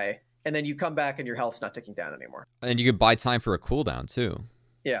that guy, and then you come back and your health's not ticking down anymore. And you could buy time for a cooldown too.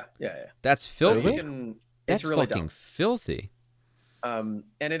 Yeah. That's filthy. So that's really fucking dumb. Filthy. And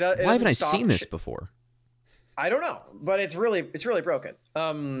it why haven't I seen this before? I don't know, but it's really broken.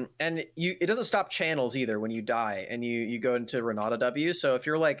 And it doesn't stop channels either when you die and you go into Renata W. So if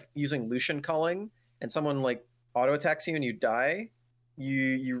you're like using Lucian culling and someone like auto attacks you and you die,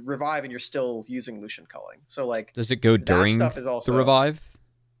 you revive and you're still using Lucian culling. So like, does it go during the revive?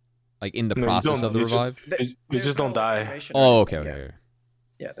 Like in the process of the revive? You just don't die. Oh, okay.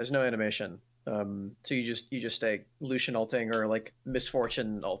 Yeah, there's no animation. So you just stay Lucian ulting or like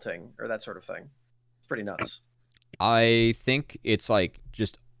Misfortune ulting or that sort of thing. It's pretty nuts. I think it's like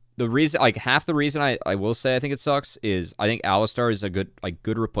just the reason, like half the reason I will say I think it sucks is I think Alistar is a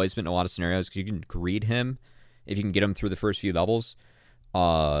good replacement in a lot of scenarios because you can greed him if you can get him through the first few levels.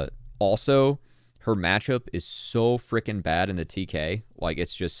 Also, her matchup is so freaking bad in the TK. Like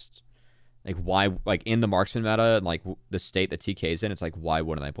it's just like why, like in the marksman meta and like the state that TK is in, it's like why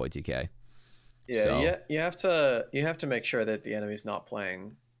wouldn't I play TK? Yeah, so. You have to make sure that the enemy's not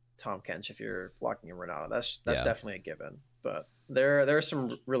playing Tahm Kench if you're blocking a Renata. That's definitely a given. But there's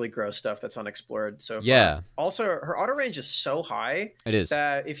some really gross stuff that's unexplored so far. Yeah. Also, her auto range is so high. It is.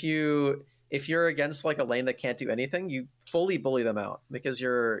 That if you're against like a lane that can't do anything, you fully bully them out because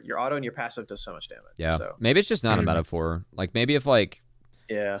your auto and your passive does so much damage. Yeah. So. Maybe it's just not a meta for like maybe if like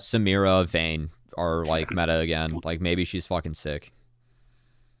Samira, Vayne are like meta again, like maybe she's fucking sick.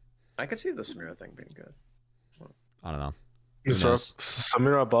 I could see the Samira thing being good. I don't know.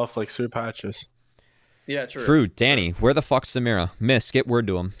 Samira buff like 3 patches. Yeah, true. True, Danny. Where the fuck's Samira? Miss, get word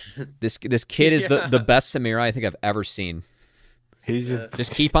to him. This kid is the best Samira I think I've ever seen. He's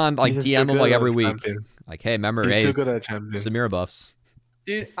just keep on like DM him like every week. Champion. Like, hey, remember, he's so good at champion. Samira buffs.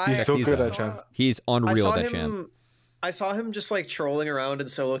 Dude, he's so good at champ. He's unreal at champ. I saw him just like trolling around in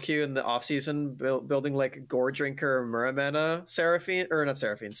solo queue in the off season, building like Gore Drinker, Muramana,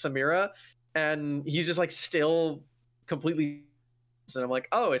 Samira, and he's just like still completely. And I'm like,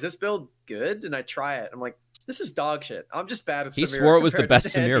 oh, is this build good? And I try it. I'm like, this is dog shit. I'm just bad at Samira. He swore it was the best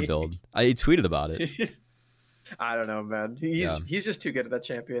Samira build. I tweeted about it. I don't know, man. He's just too good at that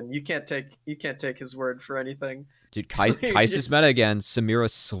champion. You can't take his word for anything. Dude, Kai'Sa's meta again.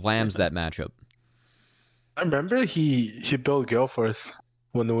 Samira slams that matchup. I remember he built Gale for us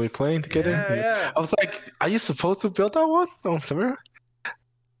when we were playing together. Yeah. I was like, are you supposed to build that one on Samira?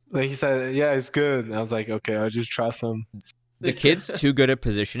 Like he said, yeah, it's good. And I was like, okay, I'll just trust him. The kid's too good at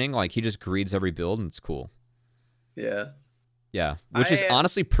positioning. Like, he just greeds every build, and it's cool. Yeah. Yeah, which is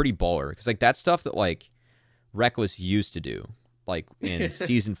honestly pretty baller. Because, like, that's stuff that, like, Reckless used to do, like, in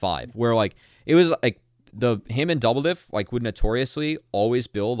Season 5. Where, like, it was, like, him and Double Diff, like, would notoriously always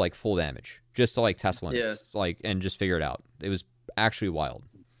build, like, full damage. Just to, like, test limits. Yeah. Like, and just figure it out. It was actually wild.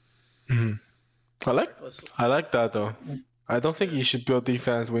 Mm-hmm. I like that, though. I don't think you should build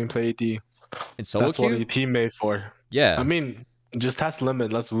defense when you play AD. In solo That's queue? what your team made for. Yeah. I mean, just test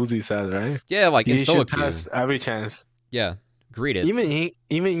limit. That's Woozy said, right? Yeah, like in solo queue. Test every chance. Yeah, greet it. Even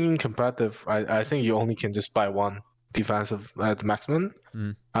in competitive, I think you only can just buy one defensive at the maximum.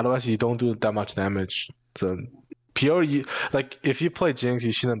 Otherwise, you don't do that much damage. So pure, if you play Jinx,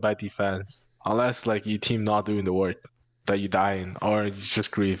 you shouldn't buy defense unless like your team not doing the work that you die in, or you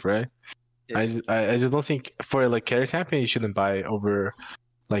just grieve, right? Yeah. I just don't think for like carry champion you shouldn't buy over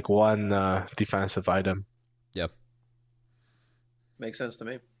like one defensive item. Yep. Makes sense to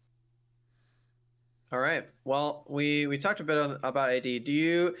me. All right. Well, we talked a bit about AD.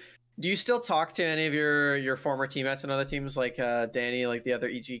 Do Do you still talk to any of your former teammates and other teams like Danny, like the other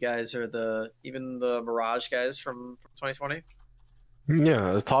EG guys, or even the Mirage guys from 2020?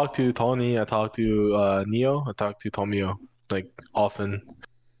 Yeah, I talk to Tony. I talk to Neo. I talk to Tomio like often.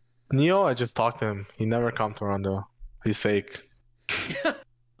 Neo, I just talk to him. He never come to Rondo. He's fake.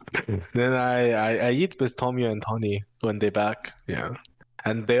 Then I eat with Tomio and Tony when they back. Yeah,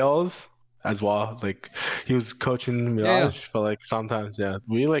 and Bales as well. Like he was coaching Mirage, but like sometimes, yeah,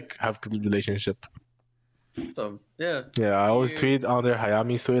 we like have good relationship. So yeah. Yeah, I always tweet under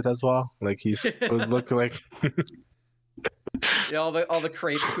Hayami's tweet as well. Like he's looking like. Yeah, all the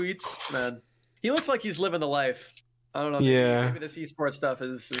crepe tweets, man. He looks like he's living the life. I don't know. Maybe this esports stuff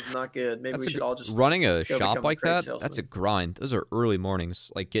is not good. Maybe we should all just running a shop like that. That's a grind. Those are early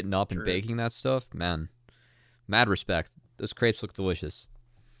mornings, like getting up and baking that stuff. Man, mad respect. Those crepes look delicious.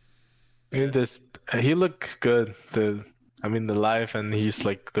 Yeah. He looked good. The life and he's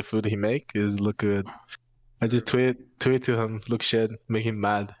like the food he make is look good. I just tweet to him, look shit, make him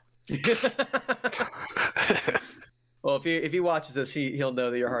mad. Well, if he watches this, he'll know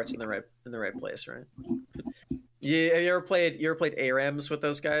that your heart's in the right place, right? Yeah, have you ever played ARAMs with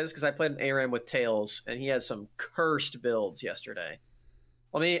those guys? Because I played an ARAM with Tails, and he had some cursed builds yesterday.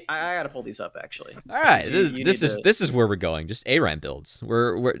 I gotta pull these up actually. All right, this is where we're going. Just ARAM builds.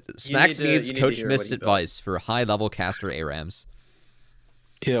 Smacks needs Coach Mist's advice for high level caster ARAMs.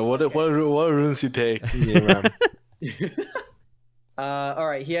 Yeah, what runes you take in ARAM? All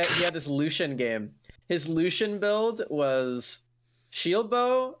right, he had this Lucian game. His Lucian build was Shield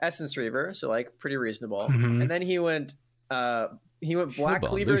Bow, Essence Reaver, so like pretty reasonable. Mm-hmm. And then he went Black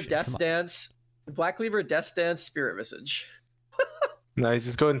Cleaver, Death Dance, Spirit Visage. No, he's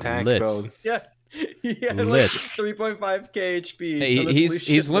just going tank build. Yeah. He had like 3.5k HP. Hey,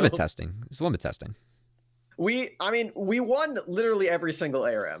 he's limit testing. He's limit testing. We won literally every single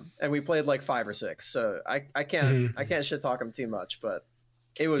ARM, and we played like 5 or 6. So I can't shit talk him too much, but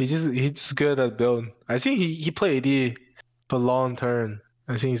it was. He's just good at build. I think he played AD for long term.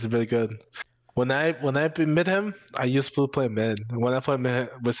 I think he's really good. When I met him, I used to play mid. When I play mid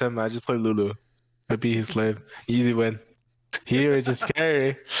with him, I just play Lulu. I beat his slave. Easy win. Here just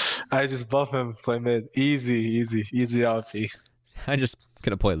carry. I just buff him, play mid. Easy LP. I just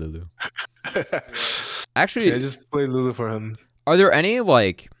gonna play Lulu. Actually, I just play Lulu for him. Are there any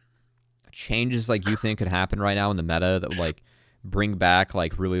like changes like you think could happen right now in the meta that would like bring back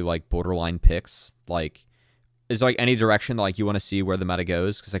like really like borderline picks? Like, is there like any direction like you want to see where the meta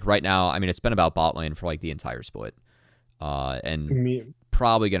goes? Because like right now, I mean, it's been about bot lane for like the entire split, and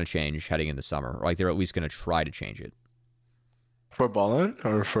probably gonna change heading into summer. Like they're at least gonna try to change it. For ballin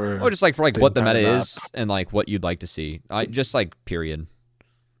or for? Or just like for like what the meta is and like what you'd like to see. Just like period,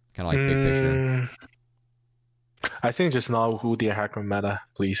 kind of like big picture. I think just now Udyr Hecarim meta,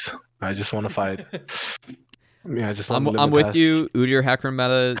 please. I just want to fight. Yeah, I'm with you. Udyr Hecarim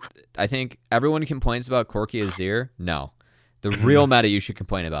meta. I think everyone complains about Corki Azir. No, the real meta you should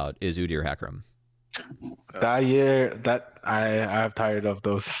complain about is Udyr Hecarim. That year, I'm tired of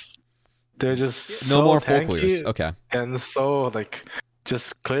those. They're just no more full clears. Okay, and so like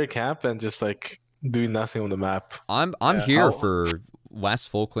just clear camp and just like doing nothing on the map. I'm here for less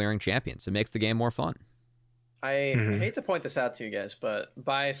full clearing champions. It makes the game more fun. I hate to point this out to you guys, but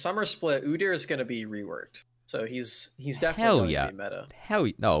by summer split, Udyr is going to be reworked. So he's definitely going to be meta.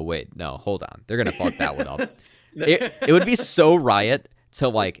 No, hold on. They're going to fuck that one up. It would be so riot to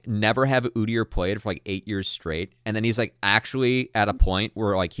like never have Udyr played for like 8 years straight, and then he's like actually at a point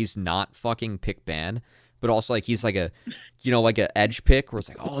where like he's not fucking pick ban, but also like he's like a edge pick where it's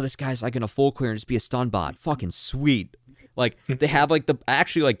like, oh, this guy's like gonna full clear and just be a stun bot. Fucking sweet. Like they have like the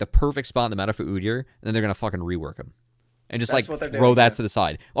perfect spot in the meta for Udyr, and then they're gonna fucking rework him. And just like throw that to the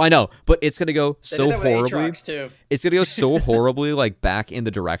side. Well, I know, but it's gonna go so horribly. It's gonna go so horribly like back in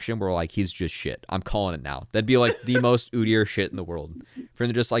the direction where like he's just shit. I'm calling it now. That'd be like the most Udyr shit in the world for him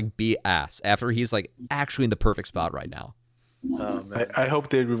to just like be ass after he's like actually in the perfect spot right now. Oh, man. I hope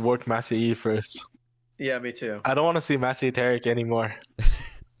they rework Master E first. Yeah, me too. I don't want to see Master E Taric anymore.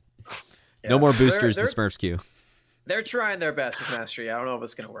 No more boosters in Smurfs Q. They're trying their best with Mastery. I don't know if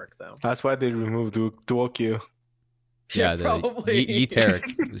it's gonna work though. That's why they removed dual Q. Yeah, probably.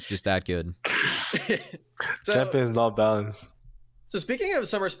 Taric was just that good. Champion's not balanced. So speaking of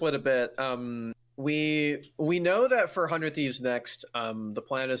summer split a bit, we know that for 100 Thieves next, the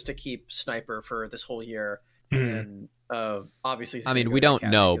plan is to keep Sniper for this whole year, and obviously. I mean, we don't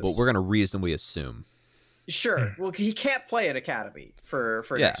know, but we're gonna reasonably assume. Sure. Well, he can't play at Academy for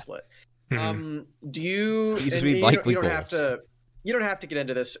next split. Do you? You don't have to get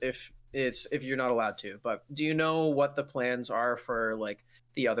into this if it's if you're not allowed to. But do you know what the plans are for like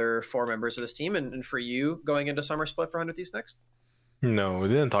the other 4 members of this team and for you going into Summer Split for 100 Thieves next? No, we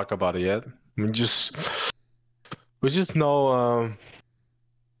didn't talk about it yet. We just know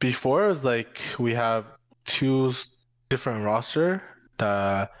before it was like we have 2 different roster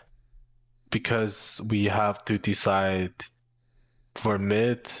that because we have to decide for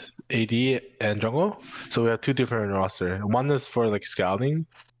mid, AD, and jungle. So we have 2 different roster. One is for like scouting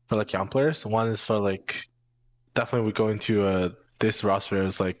for like young players. One is for like definitely we go into this roster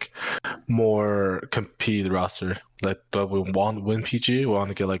is like more compete roster. Like but we want to win PG, we want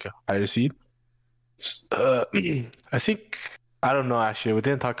to get like a higher seed. I think I don't know actually. We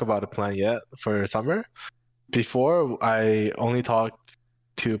didn't talk about a plan yet for summer. Before I only talked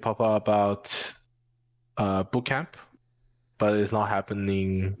to Papa about boot camp, but it's not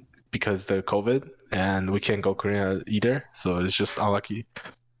happening because the COVID and we can't go Korea either. So it's just unlucky.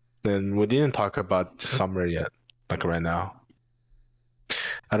 Then we didn't talk about summer yet, like right now.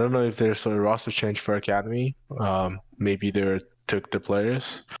 I don't know if there's a roster change for Academy. Maybe they took the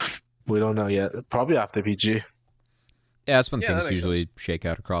players. We don't know yet. Probably after PG. Yeah, that's when things usually shake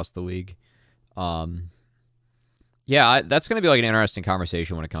out across the league. Yeah, that's going to be like an interesting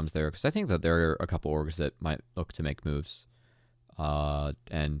conversation when it comes there, because I think that there are a couple orgs that might look to make moves.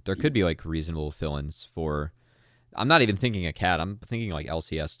 And there could be like reasonable fill-ins for... I'm not even thinking a cat. I'm thinking like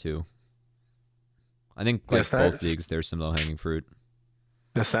LCS too. I think like both leagues, there's some low-hanging fruit.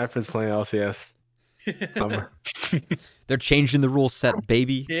 Yeah, Stanford's playing LCS. Summer. They're changing the rule set,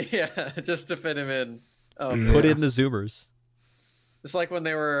 baby. Yeah, just to fit him in. Put in the Zoomers. It's like when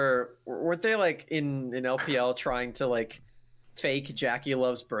weren't they like in LPL trying to like fake Jackie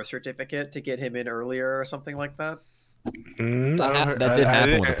Love's birth certificate to get him in earlier or something like that? That did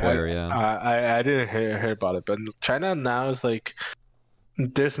happen with the player, yeah. I didn't hear about it, but China now is like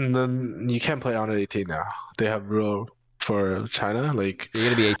you can't play under 18 now. They have rule for China, like you're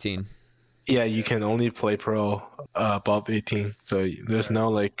gonna be 18. Yeah, you can only play pro above 18. So there's no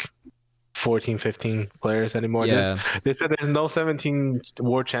like 14, 15 players anymore. Yeah. They said there's no 17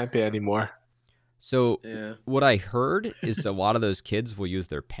 world champion anymore. So what I heard is a lot of those kids will use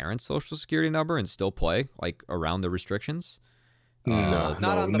their parents' social security number and still play like around the restrictions. Not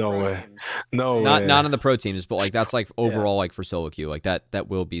on the pro teams. Not on the pro teams, but like that's like overall like for solo queue, like that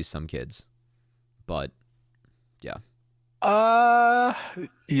will be some kids. But yeah.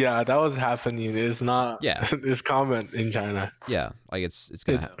 Yeah, that was happening. It's not. Yeah. It's common in China. Yeah, like it's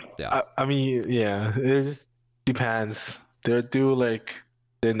gonna happen. Yeah. I mean, yeah, it just depends. They do like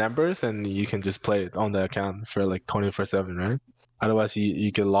their numbers, and you can just play it on the account for like 24/7, right? Otherwise,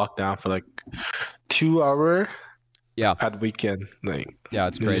 you get locked down for like 2 hours. Yeah. At weekend, like yeah,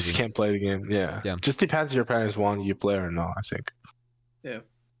 it's crazy. You just can't play the game. Yeah. Just depends if your parents want you play or not. I think. Yeah.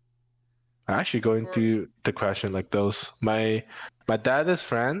 Actually, going through the question like those, my dad is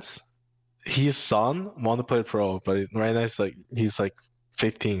France. His son want to play pro, but right now he's like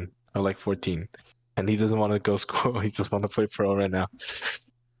 15 or like 14, and he doesn't want to go school. He just want to play pro right now.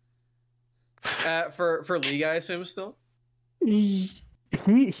 For league, I assume still. He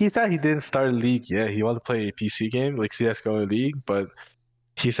said he didn't start league yet. He wants to play a PC game like CS:GO League, but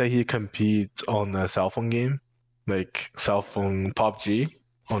he said he competes on a cell phone game, like cell phone PUBG.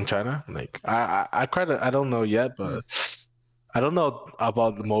 On China, like I don't know yet, but I don't know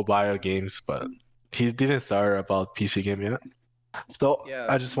about the mobile games, but he didn't start about PC game yet. So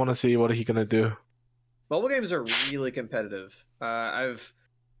I just want to see what he gonna do. Mobile games are really competitive. I've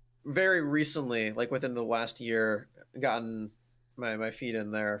very recently, like within the last year, gotten my feet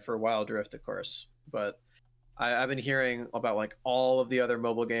in there for Wild Rift, of course. But I've been hearing about like all of the other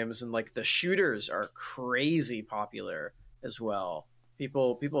mobile games, and like the shooters are crazy popular as well.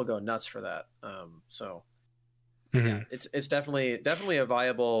 People go nuts for that. Yeah, it's definitely a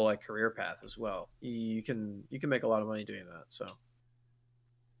viable like career path as well. You can make a lot of money doing that. So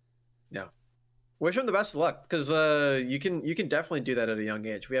yeah, wish him the best of luck, because you can definitely do that at a young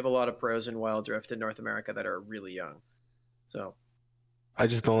age. We have a lot of pros in Wild Rift in North America that are really young. So I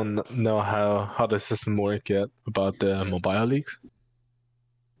just don't know how the system works yet about the mobile leagues.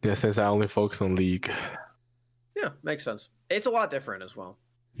 Yeah, since I only focus on league. Yeah, makes sense. It's a lot different as well.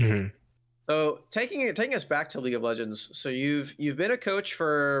 Mm-hmm. So taking us back to League of Legends. So you've been a coach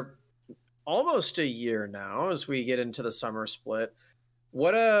for almost a year now as we get into the summer split.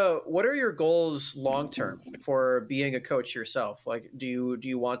 What are your goals long term for being a coach yourself? Like, do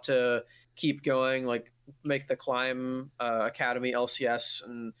you want to keep going, like make the Climb Academy LCS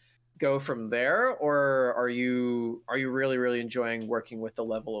and go from there, or are you really enjoying working with the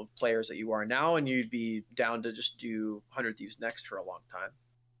level of players that you are now, and you'd be down to just do 100 Thieves next for a long time?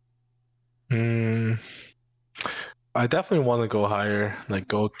 I definitely want to go higher, like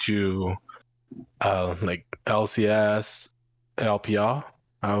go to like LCS, LPL.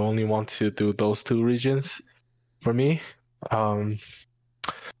 I only want to do those two regions for me. I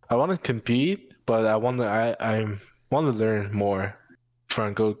want to compete, but I want to learn more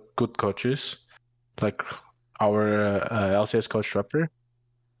from good coaches, like our LCS coach Rupper.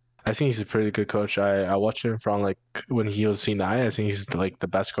 I think he's a pretty good coach. I watched him from like when he was C9. I think he's like the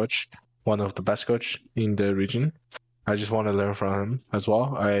best coach, one of the best coach in the region. I just want to learn from him as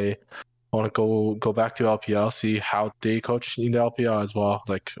well. I want to go back to LPL, see how they coach in the LPL as well,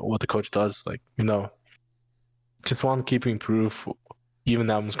 like what the coach does. Like, just want to keep improve even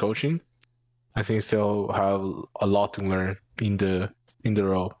now I'm coaching. I think still have a lot to learn in the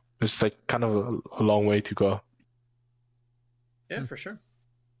role. It's like kind of a long way to go. Yeah, for sure.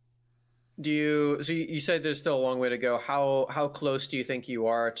 So you said there's still a long way to go. How close do you think you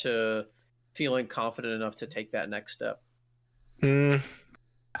are to feeling confident enough to take that next step?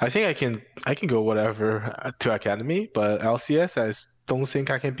 I think I can go whatever to academy, but LCS I don't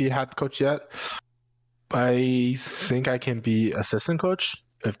think I can be head coach yet. I think I can be assistant coach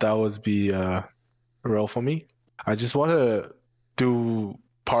if that would be a role for me. I just want to do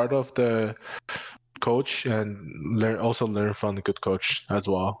part of the coach and learn from the good coach as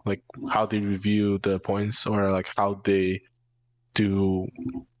well, like how they review the points or like how they do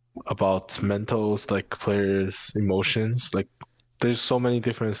about mentals, like players' emotions. Like there's so many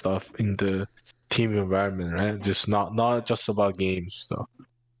different stuff in the team environment, right? Just not just about games. So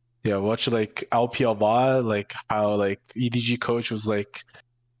yeah, watch like LPL VOD, like how like EDG coach was like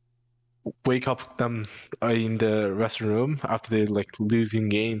wake up them in the restroom after they like losing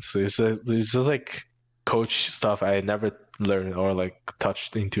games. So it's like coach stuff I never learned or like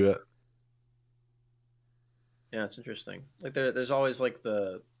touched into it. Yeah, it's interesting. Like there's always like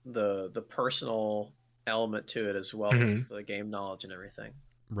the personal element to it as well as the game knowledge and everything.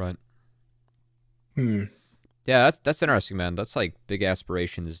 Right. Yeah, that's interesting, man. That's like big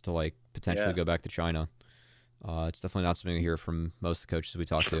aspirations to like potentially go back to China. It's definitely not something we hear from most of the coaches we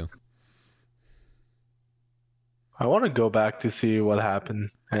talk to. I want to go back to see what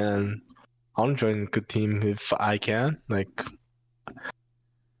happened, and I want to join a good team if I can. Like,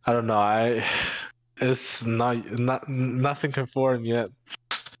 I don't know. It's nothing confirmed yet.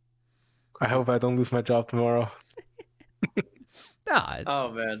 I hope I don't lose my job tomorrow.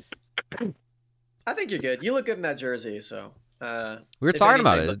 Oh man, I think you're good. You look good in that jersey, so. We were talking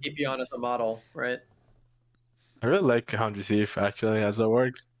about it. Keep you on as a model, right? I really like Hanji Thief actually as a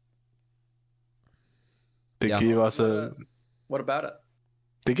work. They give us What about it?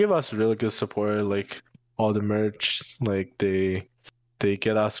 They give us really good support, like all the merch, like they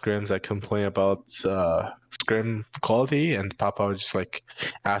get us scrims that complain about scrim quality, and Papa would just like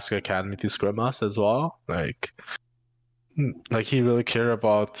ask Academy to scrim us as well. Like he really care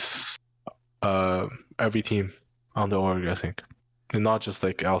about every team on the org, I think, and not just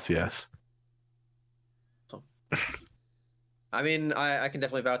like LCS. I mean, I can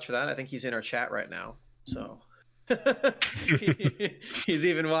definitely vouch for that. I think he's in our chat right now, so he's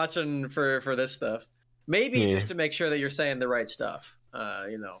even watching for this stuff. Maybe just to make sure that you're saying the right stuff. I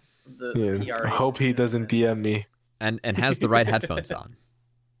hope he doesn't DM me. And has the right headphones on.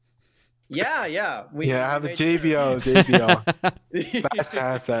 Yeah. I have a JBL. Best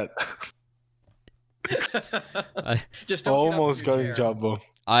asset. Just almost got in trouble.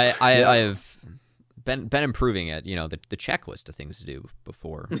 I have been improving at the checklist of things to do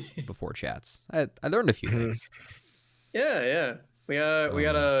before chats. I learned a few things. Yeah. We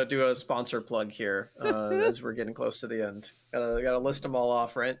gotta do a sponsor plug here as we're getting close to the end. Gotta list them all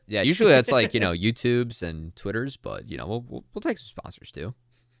off, right? Yeah, usually that's like YouTubes and Twitters, but we'll take some sponsors too.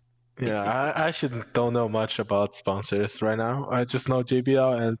 Yeah, I actually don't know much about sponsors right now. I just know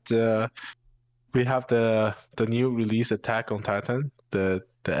JBL, and we have the new release Attack on Titan, the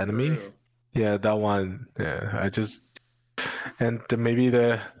enemy. True. Yeah, that one. Yeah, and maybe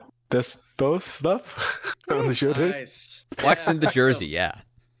those stuff on the shoulders. Nice. Flexing the jersey, yeah.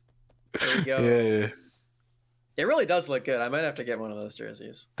 There you go. Yeah. It really does look good. I might have to get one of those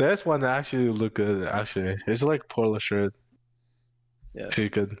jerseys. This one actually look good. Actually, it's like polo shirt. Yeah. Pretty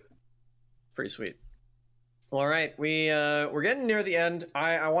good. Pretty sweet. All right, we're getting near the end.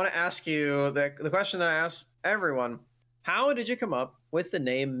 I want to ask you the question that I ask everyone: how did you come up with the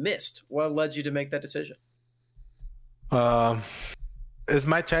name Mist? What led you to make that decision? Is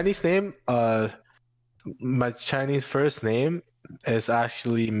my Chinese name? My Chinese first name is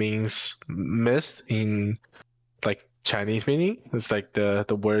actually means mist in like Chinese meaning. It's like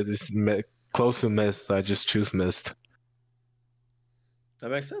the word is close to mist, so I just choose mist. That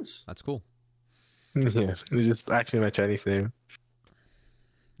makes sense. That's cool. Yeah, it's just actually my Chinese name.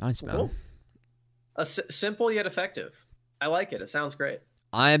 Nice, man. Cool. Simple yet effective. I like it. It sounds great.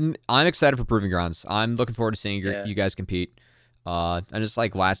 I'm excited for Proving Grounds. I'm looking forward to seeing you guys compete. And just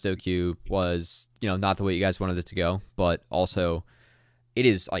like last OQ was, not the way you guys wanted it to go, but also it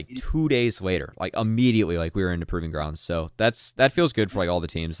is like 2 days later, like immediately, like we were into Proving Grounds. So that feels good for like all the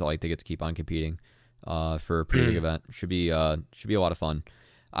teams that like they get to keep on competing for a pretty big event. Should be a lot of fun.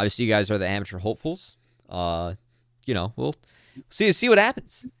 Obviously, you guys are the amateur hopefuls. We'll see what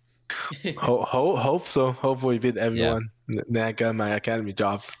happens. Hope so. Hopefully, beat everyone. Then I got my academy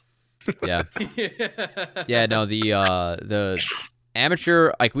jobs. Yeah. Yeah. No, the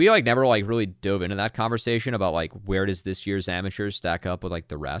amateur, like we like never like really dove into that conversation about like where does this year's amateurs stack up with like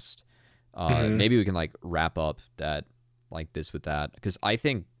the rest. Maybe we can like wrap up that like this with that, because I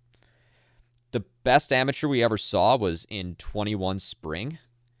think the best amateur we ever saw was in 21 spring,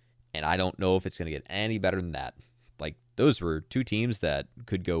 and I don't know if it's gonna get any better than that. Like those were two teams that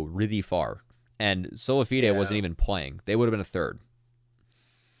could go really far, and Solafide wasn't even playing. They would have been a third.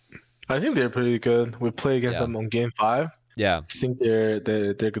 I think they're pretty good. We play against them on game 5. Yeah, I think they're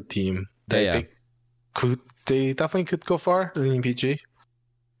a good team. They definitely could go far in PG.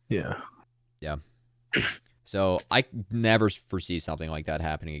 Yeah. Yeah. So I never foresee something like that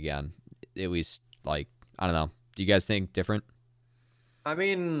happening again. At least, like, I don't know. Do you guys think different? I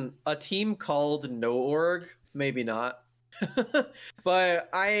mean, a team called No Org, maybe not. But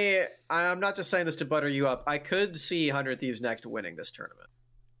I'm not just saying this to butter you up. I could see 100 Thieves Next winning this tournament.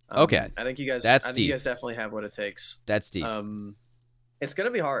 Okay. I think you guys. That's deep. You guys definitely have what it takes. That's deep. It's gonna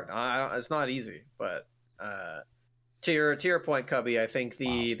be hard. It's not easy, but to your point, Cubby, I think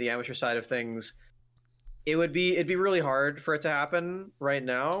the amateur side of things, it'd be really hard for it to happen right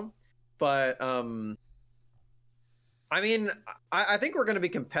now. But I mean, I think we're gonna be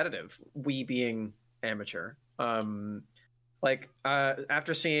competitive. We being amateur.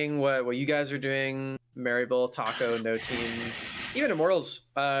 After seeing what you guys are doing, Maryville, Taco, No Team, even Immortals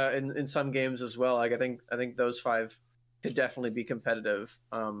in some games as well. Like I think those 5 could definitely be competitive.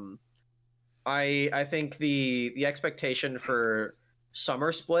 I think the expectation for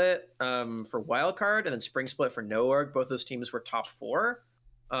summer split for wildcard and then spring split for No Org, both those teams were top 4.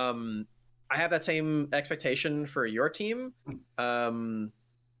 I have that same expectation for your team, but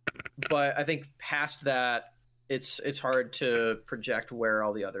I think past that, it's hard to project where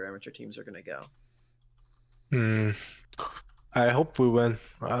all the other amateur teams are going to go. I hope we win.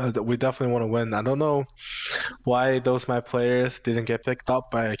 We definitely want to win. I don't know why those my players didn't get picked up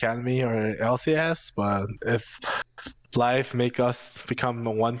by Academy or LCS, but if life make us become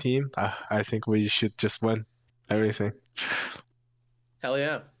one team, I think we should just win everything. Hell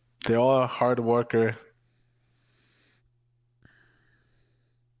yeah. They're all a hard worker.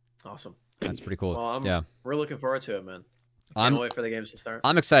 Awesome. That's pretty cool. Well, we're looking forward to it, man. Can't wait for the games to start.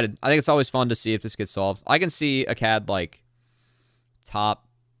 I'm excited. I think it's always fun to see if this gets solved. I can see Acad like top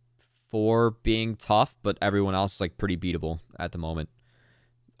 4 being tough, but everyone else is like pretty beatable at the moment.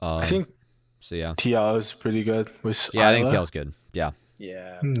 I think so. Yeah, TL is pretty good. I think TL is good. Yeah.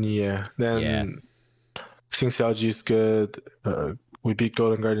 Then I think CLG is good. We beat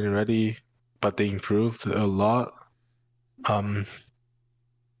Golden Guardian already, but they improved a lot.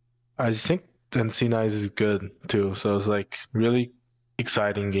 I think then C9 is good too, so it's like really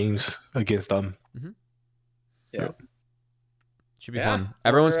exciting games against them. Mm-hmm. Yeah. Should be fun.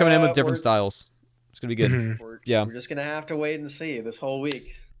 Everyone's coming in with different styles. It's gonna be good. Mm-hmm. We're just gonna have to wait and see this whole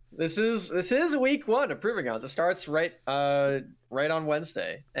week. This is week 1 of Proving Grounds. It starts right on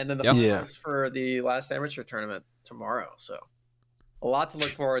Wednesday, and then the finals for the last amateur tournament tomorrow. So a lot to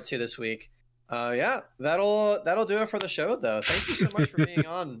look forward to this week. That'll do it for the show, though. Thank you so much for being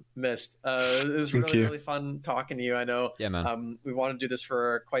on, Mist. It was really fun talking to you. I know. Yeah, man. We wanted to do this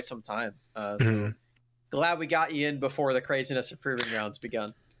for quite some time. So glad we got you in before the craziness of Proving Grounds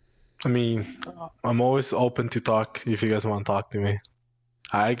begun. I mean, I'm always open to talk if you guys want to talk to me.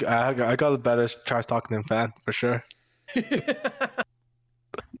 I got a better trash talking fan for sure.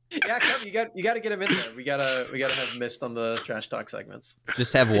 Yeah, come, you got to get him in there. We gotta have Mist on the trash talk segments.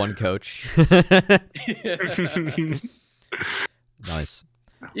 Just have one coach. Nice.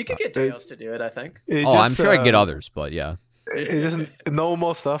 You could get Dales to do it, I think. I'm sure I can get others, but yeah. It isn't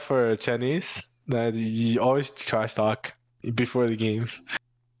normal stuff for Chinese that you always trash talk before the games.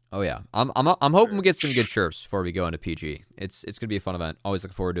 Oh yeah, I'm hoping we get some good chirps before we go into PG. It's gonna be a fun event. Always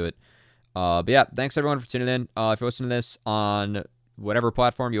looking forward to it. But yeah, thanks everyone for tuning in. If you're listening to this on whatever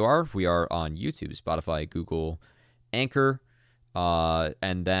platform you are, we are on YouTube, Spotify, Google, Anchor,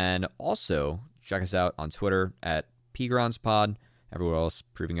 and then also check us out on Twitter at PGroundsPod. Everywhere else,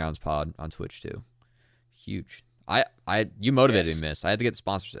 Proving Grounds Pod on Twitch too. huge. You motivated me, Mist. I had to get the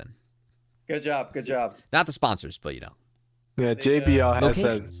sponsors in. Good job. Good job. Not the sponsors, but Yeah, JBL has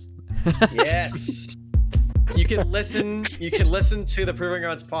said. Yes. You can listen to the Proving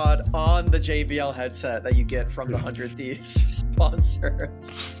Grounds pod on the JBL headset that you get from the 100 Thieves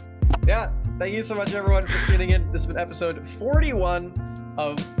sponsors. Yeah, thank you so much, everyone, for tuning in. This has been episode 41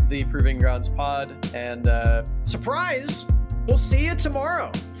 of the Proving Grounds pod. And surprise, we'll see you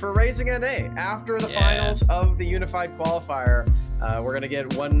tomorrow for Raising NA after the finals of the Unified Qualifier. We're going to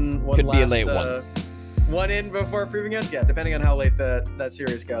get one Could last... be a late one. One in before Proving Grounds? Yeah, depending on how late that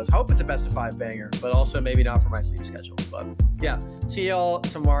series goes. I hope it's a best of 5 banger, but also maybe not for my sleep schedule. But yeah, see y'all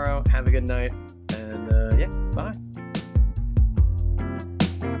tomorrow. Have a good night. And yeah, bye.